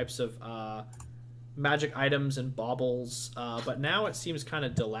certain types of magic items and baubles, but now it seems kind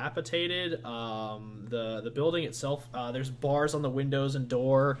of dilapidated. The building itself, there's bars on the windows and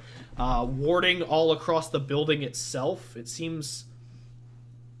door, warding all across the building itself. It seems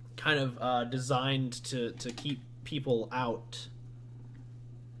kind of designed to keep people out.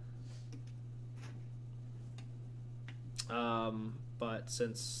 But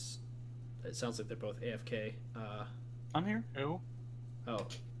since it sounds like they're both AFK, I'm here. Who?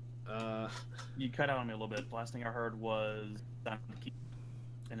 oh, You cut out on me a little bit. The last thing I heard was designed to keep.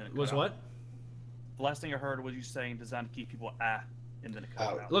 And then it was cut what? out. The last thing I heard was you saying designed to keep people and then it cut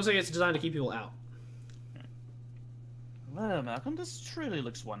Out. out. It looks like it's designed to keep people out. Well, Malcolm, this truly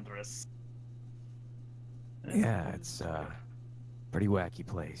looks wondrous. Yeah, it's pretty wacky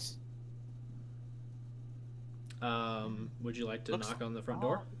place. Would you like to Looks knock on the front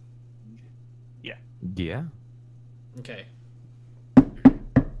door? Yeah. Yeah. Okay.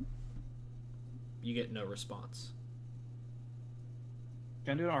 You get no response.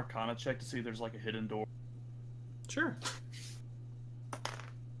 Can I do an Arcana check to see if there's like a hidden door? Sure.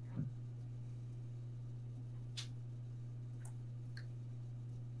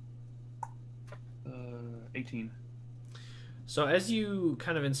 18. So as you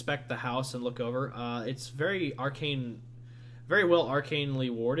kind of inspect the house and look over, it's very arcane, very well arcanely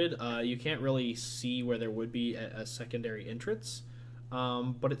warded. You can't really see where there would be a secondary entrance,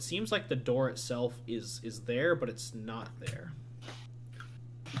 but it seems like the door itself is there, but it's not there.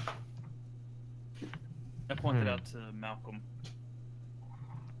 I pointed out to Malcolm.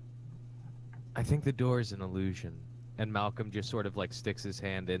 I think the door is an illusion. And Malcolm just sort of like sticks his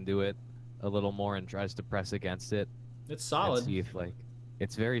hand into it a little more and tries to press against it. It's And solid, see if, like,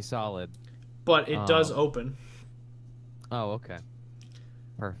 it's very solid. but it does Um, open. Oh, okay.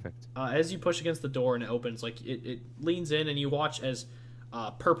 Perfect. As you push against the door and it opens, like it leans in, and you watch as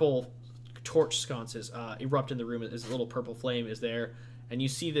purple torch sconces erupt in the room. As a little purple flame is there, and you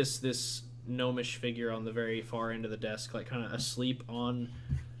see this gnomish figure on the very far end of the desk, like kind of asleep on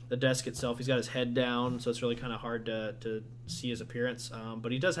the desk itself. He's got his head down, so it's really kind of hard to see his appearance.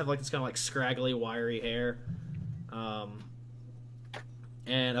 But he does have like this kind of like scraggly, wiry hair, and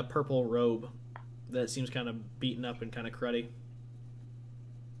a purple robe that seems kind of beaten up and kind of cruddy.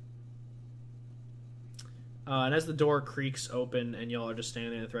 And as the door creaks open and y'all are just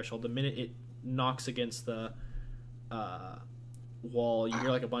standing on the threshold, the minute it knocks against the wall, you hear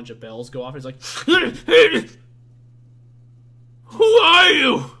like a bunch of bells go off. And it's like, who are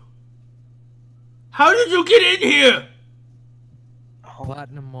you? How did you get in here?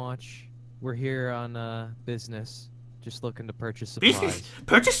 Platinum Watch. We're here on business. Just looking to purchase supplies. Business?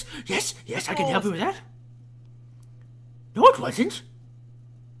 Purchase? Yes, I can help you with that. No, it wasn't.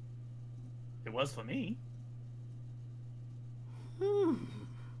 It was for me.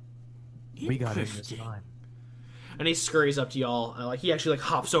 We got in this Interesting. time. And he scurries up to y'all. Like he actually like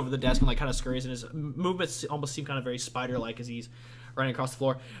hops over the desk and like kind of scurries, and his movements almost seem kind of very spider-like as he's running across the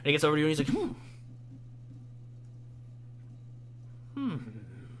floor. And he gets over to you and he's like,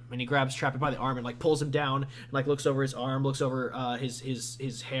 And he grabs Trapet by the arm and like pulls him down and like looks over his arm, looks over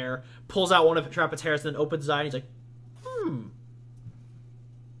his hair, pulls out one of Trapet's hairs, and then opens his eye and he's like,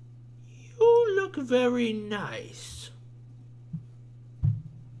 You look very nice.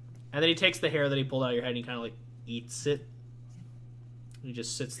 And then he takes the hair that he pulled out of your head and he kind of like eats it. He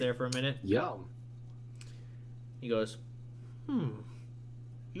just sits there for a minute. Yum. He goes,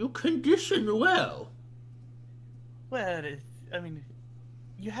 You condition well. Well,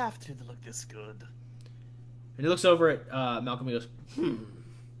 you have to look this good. And he looks over at Malcolm and he goes,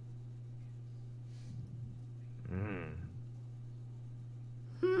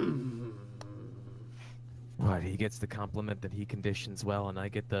 What? He gets the compliment that he conditions well, and I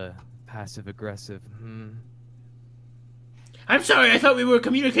get the passive-aggressive, I'm sorry, I thought we were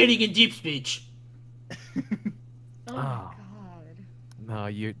communicating in deep speech. Oh my Ah. god.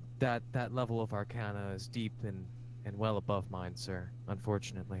 No, that level of arcana is deep and well above mine, sir.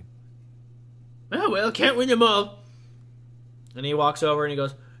 Unfortunately. Oh, well, can't win them all. And he walks over and he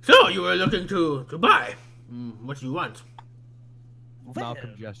goes, So, you were looking to buy. What do you want?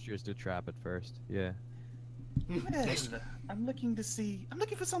 Malcolm gestures to Trapet first. Yeah. Well, I'm looking for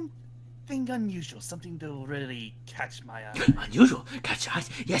something unusual, something to really catch my eye. Unusual? Catch eyes?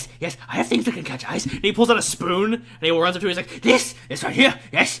 Yes, yes, I have things that can catch eyes. And he pulls out a spoon, and he runs up to it, he's like, this right here,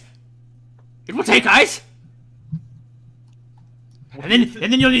 yes. It will take eyes. And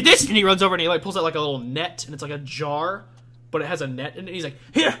then you'll need this, and he runs over and he like pulls out like a little net, and it's like a jar, but it has a net in it, and he's like,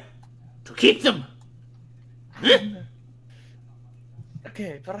 here, to keep them.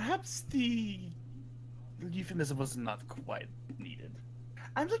 Okay, perhaps the euphemism was not quite needed.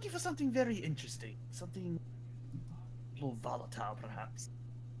 I'm looking for something very interesting, something a little volatile, perhaps.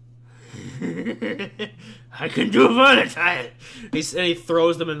 I can do volatile. And he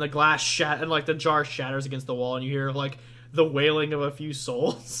throws them in the glass and like the jar shatters against the wall, and you hear like the wailing of a few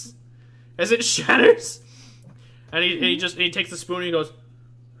souls as it shatters. And he takes the spoon and he goes,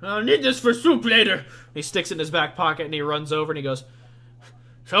 I'll need this for soup later. And he sticks it in his back pocket and he runs over and he goes,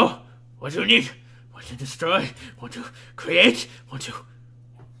 so, what do you need? Want to destroy? Want to create? Want to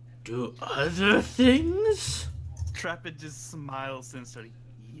do other things? Trapet just smiles sincerely.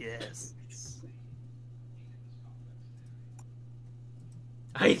 Yes.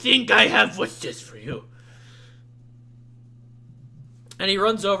 I think I have what's just for you. And he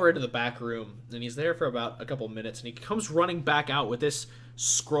runs over into the back room, and he's there for about a couple minutes, and he comes running back out with this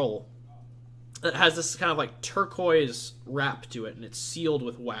scroll that has this kind of like turquoise wrap to it, and it's sealed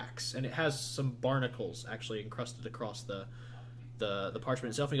with wax, and it has some barnacles actually encrusted across the parchment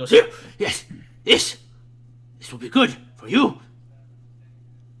itself. And he goes, here, yes, this will be good for you.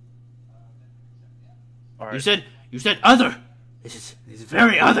 All right. You said other. This is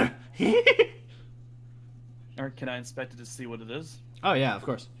very other. Or can I inspect it to see what it is? Oh yeah, of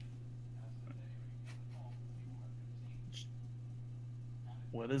course.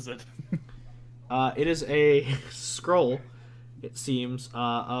 What is it? It is a scroll. It seems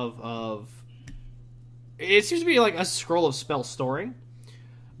it seems to be like a scroll of spell storing,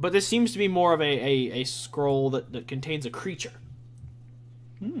 but this seems to be more of a scroll that contains a creature.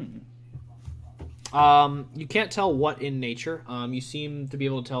 You can't tell what in nature. You seem to be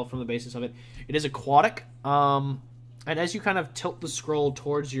able to tell from the basis of it. It is aquatic. And as you kind of tilt the scroll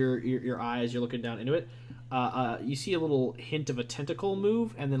towards your eyes, you're looking down into it, you see a little hint of a tentacle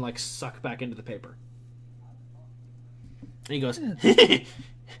move and then like suck back into the paper. And he goes,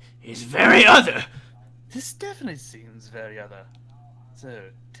 it's very other. This definitely seems very other. So,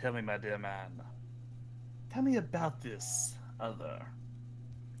 tell me, my dear man. Tell me about this other.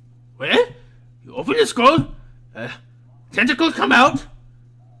 Well, you open the scroll, tentacles come out,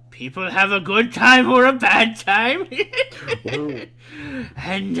 people have a good time or a bad time,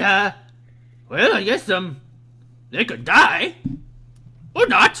 and, well, I guess, they could die, or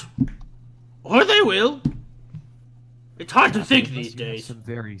not, or they will. It's hard to think these Unless you have days. some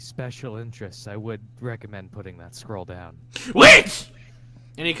very special interests, I would recommend putting that scroll down. Wait!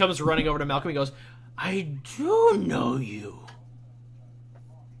 And he comes running over to Malcolm, he goes, I do know you.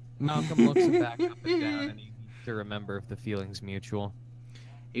 Malcolm looks back up and down, and he needs to remember if the feeling's mutual.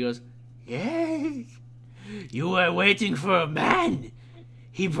 He goes, yes, you were waiting for a man.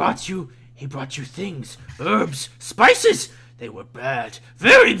 He brought you things, herbs, spices. They were bad,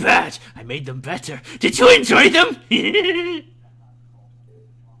 very bad. I made them better. Did you enjoy them?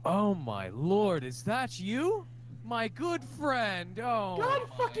 Oh my lord, is that you? My good friend, oh God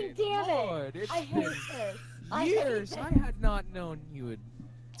my fucking damn lord. it! It's I hate been this. I hate years. this. I had not known you had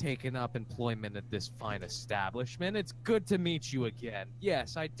taken up employment at this fine establishment. It's good to meet you again.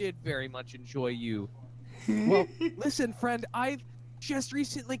 Yes, I did very much enjoy you. Well, listen, friend, I've just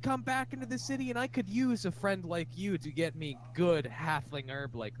recently come back into the city, and I could use a friend like you to get me good halfling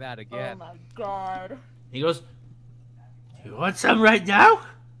herb like that again. Oh my god. He goes, you want some right now?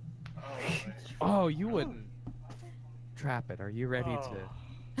 Oh, you wouldn't. Trap it. Are you ready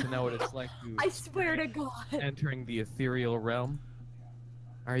to know what it's like to I swear to God. entering the ethereal realm?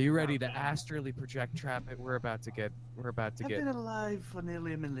 Are you ready to astrally project Trap it? We're about to get. I've been alive for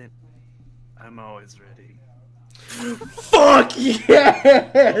nearly a minute. I'm always ready. Fuck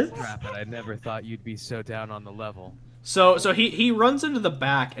yes! Trap it. I never thought you'd be so down on the level. So he runs into the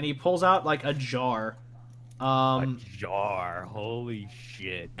back and he pulls out like a jar. A jar. Holy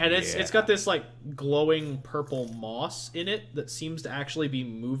shit. And it's got this like glowing purple moss in it that seems to actually be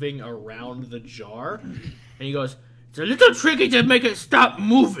moving around the jar. And he goes, it's a little tricky to make it stop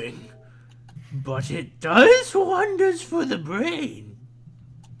moving, but it does wonders for the brain.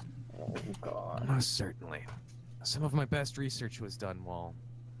 Oh god. Most certainly. Some of my best research was done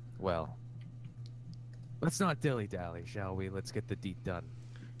well. Let's not dilly-dally, shall we? Let's get the deed done.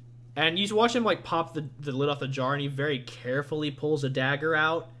 And you watch him like pop the lid off the jar, and he very carefully pulls a dagger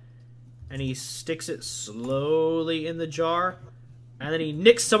out, and he sticks it slowly in the jar, and then he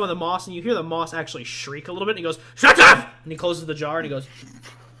nicks some of the moss, and you hear the moss actually shriek a little bit, and he goes, "Shut up!" And he closes the jar, and he goes,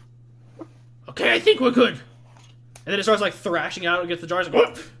 "Okay, I think we're good." And then it starts like thrashing out against the jar. He's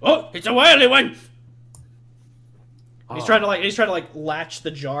like, "Oh, it's a wily one!" And he's trying to like latch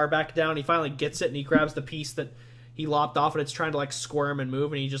the jar back down. He finally gets it, and he grabs the piece that he lopped off, and it's trying to like squirm and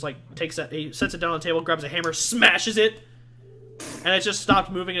move, and he just like he sets it down on the table, grabs a hammer, smashes it, and it just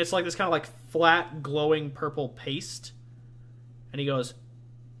stopped moving, and it's like this kind of like flat, glowing purple paste. And he goes,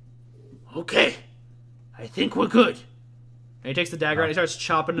 "Okay, I think we're good." And he takes the dagger and he starts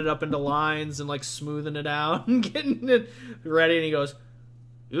chopping it up into lines and like smoothing it out and getting it ready, and he goes,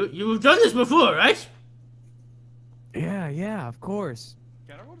 You've done this before, right?" Yeah, of course.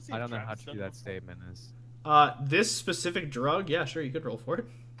 Can I roll to see I if don't know how Travis true done that before? statement is. This specific drug, yeah, sure, you could roll for it.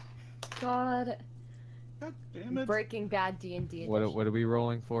 God, God damn it. Breaking Bad D&D. What are we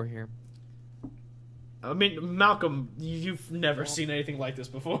rolling for here? I mean, Malcolm, you've never seen anything like this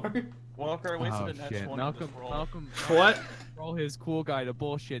before. Walker, I wasted Oh a nat shit, 20 Malcolm, this roll. Malcolm, What? roll his cool guy to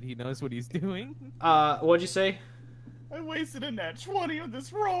bullshit. He knows what he's doing. What'd you say? I wasted a nat 20 on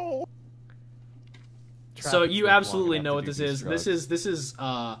this roll. So Traffic's you lived long absolutely enough know to what do this these is. drugs. This is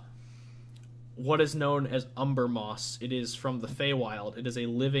what is known as umber moss. It is from the Feywild. It is a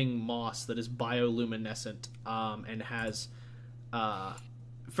living moss that is bioluminescent and has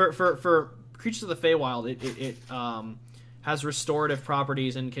for creatures of the Feywild, it has restorative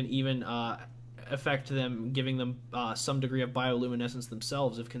properties and can even affect them, giving them some degree of bioluminescence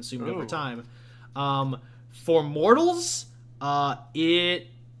themselves if consumed over Ooh. time. For mortals, it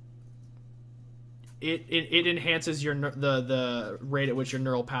enhances the rate at which your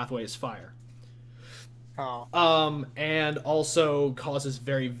neural pathways fire. Oh. And also causes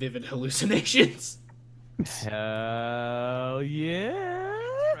very vivid hallucinations. Hell yeah!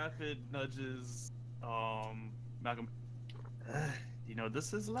 Trapet nudges, Malcolm. Do you know what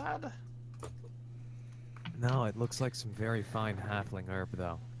this is, lad? No, it looks like some very fine halfling herb,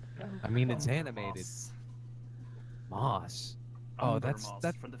 though. I mean, it's animated. Moss. Oh, Umber that's moss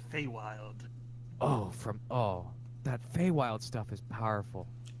that. from the Feywild. That Feywild stuff is powerful.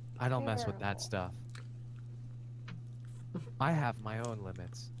 I don't mess with that stuff. I have my own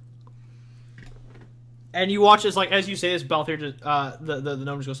limits. And you watch as, like, as you say this, Balthier just, the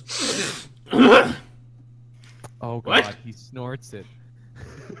gnome just goes, Oh What? god, he snorts it.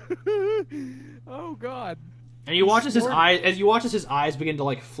 Oh god. and you watch as his eyes begin to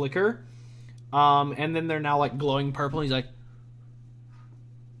like flicker, and then they're now like glowing purple. And he's like,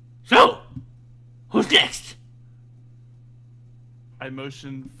 "So, who's next?" I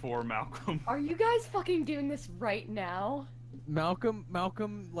motion for Malcolm. Are you guys fucking doing this right now?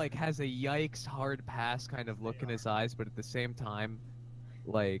 Malcolm, like, has a yikes hard pass kind of look in his eyes, but at the same time,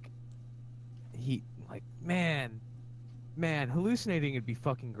 like, man, hallucinating would be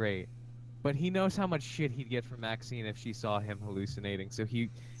fucking great. But he knows how much shit he'd get from Maxine if she saw him hallucinating, so he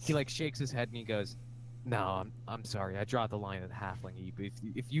like shakes his head and he goes, "No, I'm sorry, I draw the line at halfling.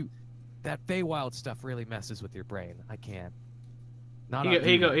 If you, that Feywild stuff really messes with your brain. I can't."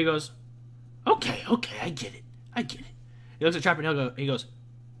 He goes, okay, I get it. He looks at Trapper and he goes,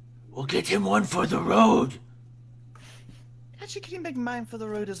 "We'll get him one for the road." Actually, can you make mine for the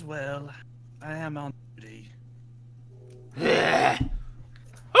road as well? I am on duty.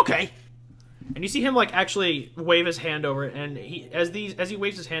 Okay. And you see him like actually wave his hand over it, and as he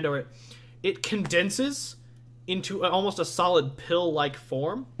waves his hand over it, it condenses into almost a solid pill-like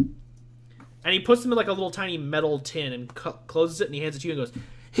form. And he puts them in like a little tiny metal tin and closes it, and he hands it to you and goes,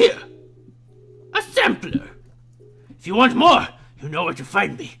 "Here, a sampler. If you want more, you know where to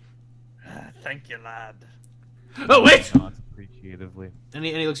find me." Thank you, lad. Oh, wait! Nods appreciatively. And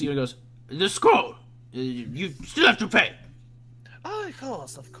he looks at you and goes, "The scroll. You still have to pay. Oh,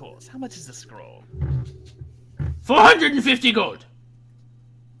 of course. How much is the scroll? 450 gold.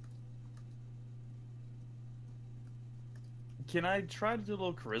 Can I try to do a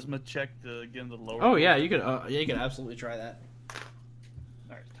little charisma check to get in the lower? Oh yeah, you could absolutely try that.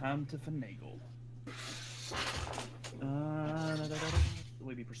 Alright, time to finagle.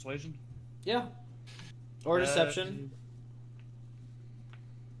 Will it be persuasion? Yeah. Or deception.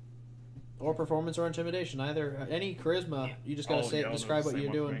 Or performance or intimidation. Either any charisma. You just gotta describe what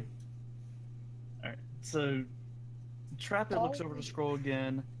you're doing. Alright, so Trapper looks over the scroll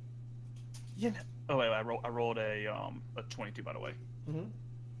again. Yeah. Oh wait, I rolled a 22, by the way. Mm-hmm.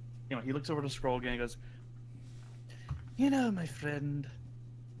 You know, he looks over the scroll again and goes, "You know, my friend,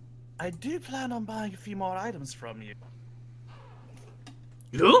 I do plan on buying a few more items from you."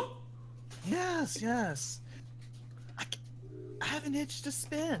 You? Yes, yes. I have an itch to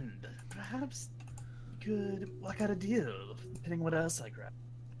spend. Perhaps you could work out a deal, depending what else I grab.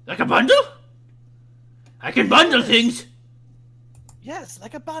 Like a bundle? I can bundle things. Yes,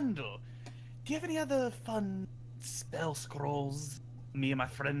 like a bundle. Do you have any other fun spell scrolls? Me and my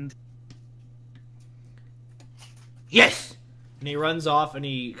friend. Yes. And he runs off, and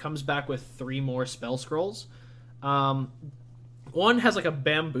he comes back with 3 more spell scrolls. One has like a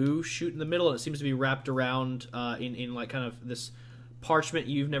bamboo shoot in the middle, and it seems to be wrapped around in like kind of this parchment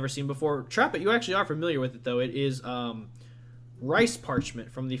you've never seen before. Trapet, you actually are familiar with it, though. It is rice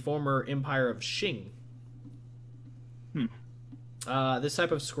parchment from the former Empire of Xing. This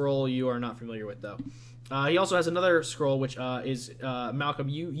type of scroll you are not familiar with, though. He also has another scroll, which is Malcolm.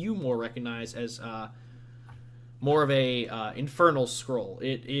 You more recognize as more of a infernal scroll.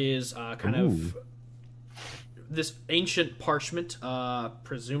 It is kind of this ancient parchment,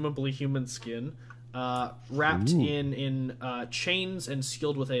 presumably human skin, wrapped in chains and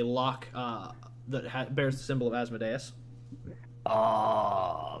sealed with a lock that bears the symbol of Asmodeus.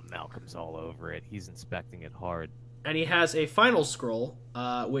 Oh, Malcolm's all over it. He's inspecting it hard. And he has a final scroll,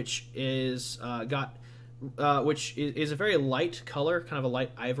 which is which is a very light color, kind of a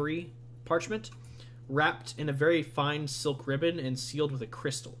light ivory parchment, wrapped in a very fine silk ribbon and sealed with a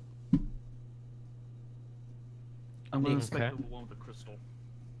crystal. I'm going to inspect the one with the crystal.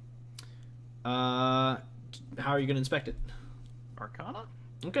 How are you going to inspect it? Arcana?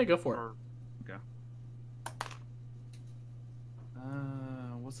 Okay, go for it. Okay.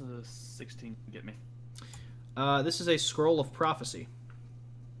 What's a 16 get me? This is a scroll of prophecy.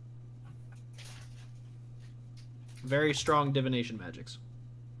 Very strong divination magics.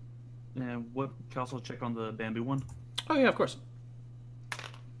 And what? Can I also check on the bamboo one? Oh yeah, of course.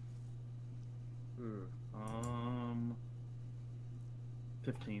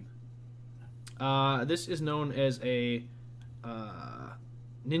 15. This is known as a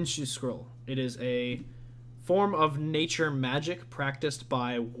Ninshu scroll. It is a form of nature magic practiced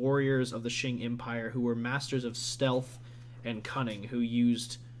by warriors of the Qing Empire who were masters of stealth and cunning, who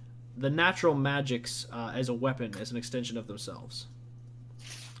used the natural magics as a weapon, as an extension of themselves.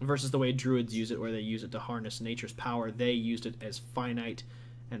 Versus the way druids use it, where they use it to harness nature's power, they used it as finite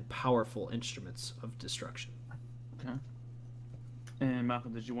and powerful instruments of destruction. Okay. And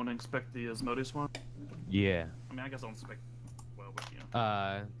Malcolm, did you want to inspect the Asmodeus one? Yeah. I mean, I guess I'll inspect. Well, but, you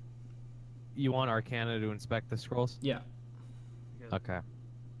know. You want Arcana to inspect the scrolls? Yeah. Okay.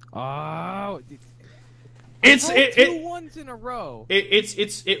 Oh, It's two ones in a row.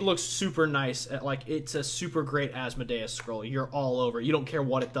 It looks super nice. Like it's a super great Asmodeus scroll. You're all over. You don't care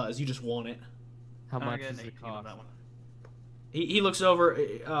what it does. You just want it. How much I got does an it 18 on cost? that one. He looks over.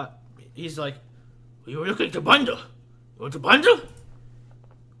 He's like, "You were looking to bundle. You want to bundle?"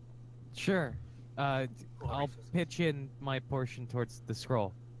 Sure. I'll pitch in my portion towards the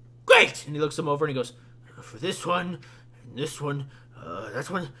scroll. Great. And he looks him over and he goes, "For this one, and this one, that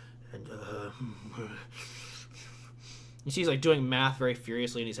one, and You see he's like doing math very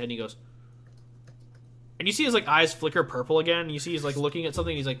furiously in his head, and he goes, and you see his like eyes flicker purple again. And you see he's like looking at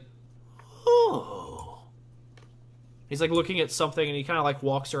something. And he's like, oh. He's like looking at something, and he kind of like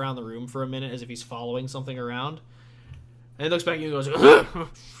walks around the room for a minute as if he's following something around. And he looks back at you and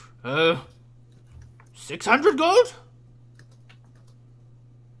goes, 600 gold?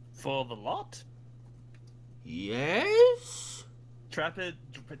 For the lot? Yes. Trapet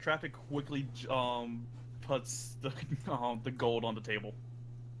quickly puts the gold on the table.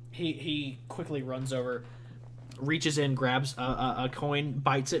 He quickly runs over, reaches in, grabs a coin,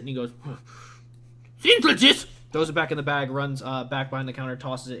 bites it, and he goes, seems legit. Throws it back in the bag, runs back behind the counter,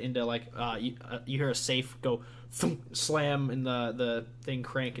 tosses it into like you hear a safe go thump, slam, and the thing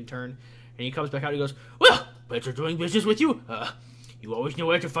crank and turn, and he comes back out. And he goes, well, pleasure doing business with you. You always know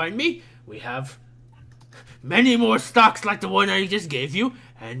where to find me. We have many more stocks like the one I just gave you,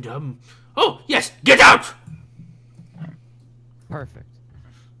 and oh yes, get out. Perfect.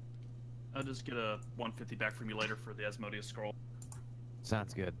 I'll just get a 150 back from you later for the Asmodeus scroll.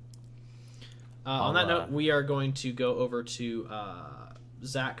 Sounds good. On that note, we are going to go over to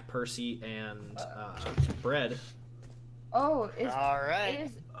Zach, Percy, and Bread. Oh, All right.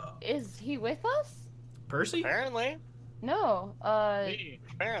 is he with us? Percy? Apparently. No.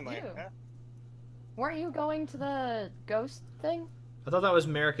 Apparently. you. Yeah. Weren't you going to the ghost thing? I thought that was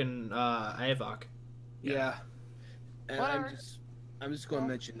Merrick and Avok. Yeah. And Whatever. I'm just going to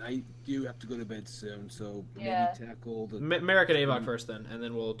mention, I do have to go to bed soon, so Yeah. maybe tackle the... Merrick and Avok first, then, and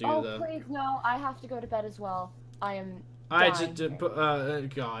then we'll do the... Please, no. I have to go to bed as well. I am I dying. just...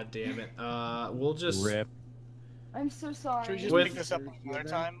 God damn it. We'll just... Rip. I'm so sorry. Should we just With- pick this up another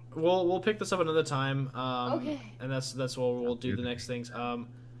time? We'll pick this up another time. Okay. And that's what we'll do the next things.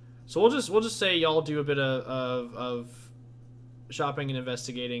 So we'll just say y'all do a bit of shopping and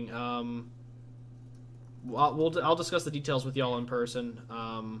investigating. I'll discuss the details with y'all in person.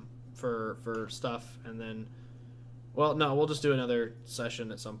 For stuff, and then, well, no, we'll just do another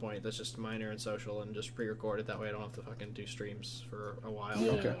session at some point that's just minor and social and just pre-record it. That way I don't have to fucking do streams for a while.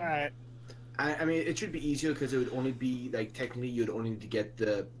 Okay. Alright. I mean, it should be easier because it would only be like technically you'd only need to get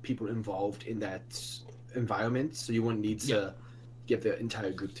the people involved in that environment, so you wouldn't need to get the entire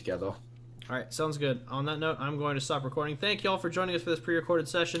group together. All right, sounds good. On that note, I'm going to stop recording. Thank y'all for joining us for this pre-recorded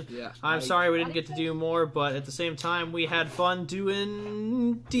session. Yeah. I'm sorry we didn't get to do more, but at the same time, we had fun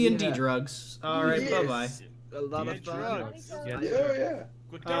doing D&D drugs. All right, Yes. bye-bye. A lot of fun. Drugs. Yeah. Yeah.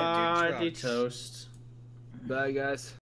 Good guy, do drugs. Toast. Bye, guys.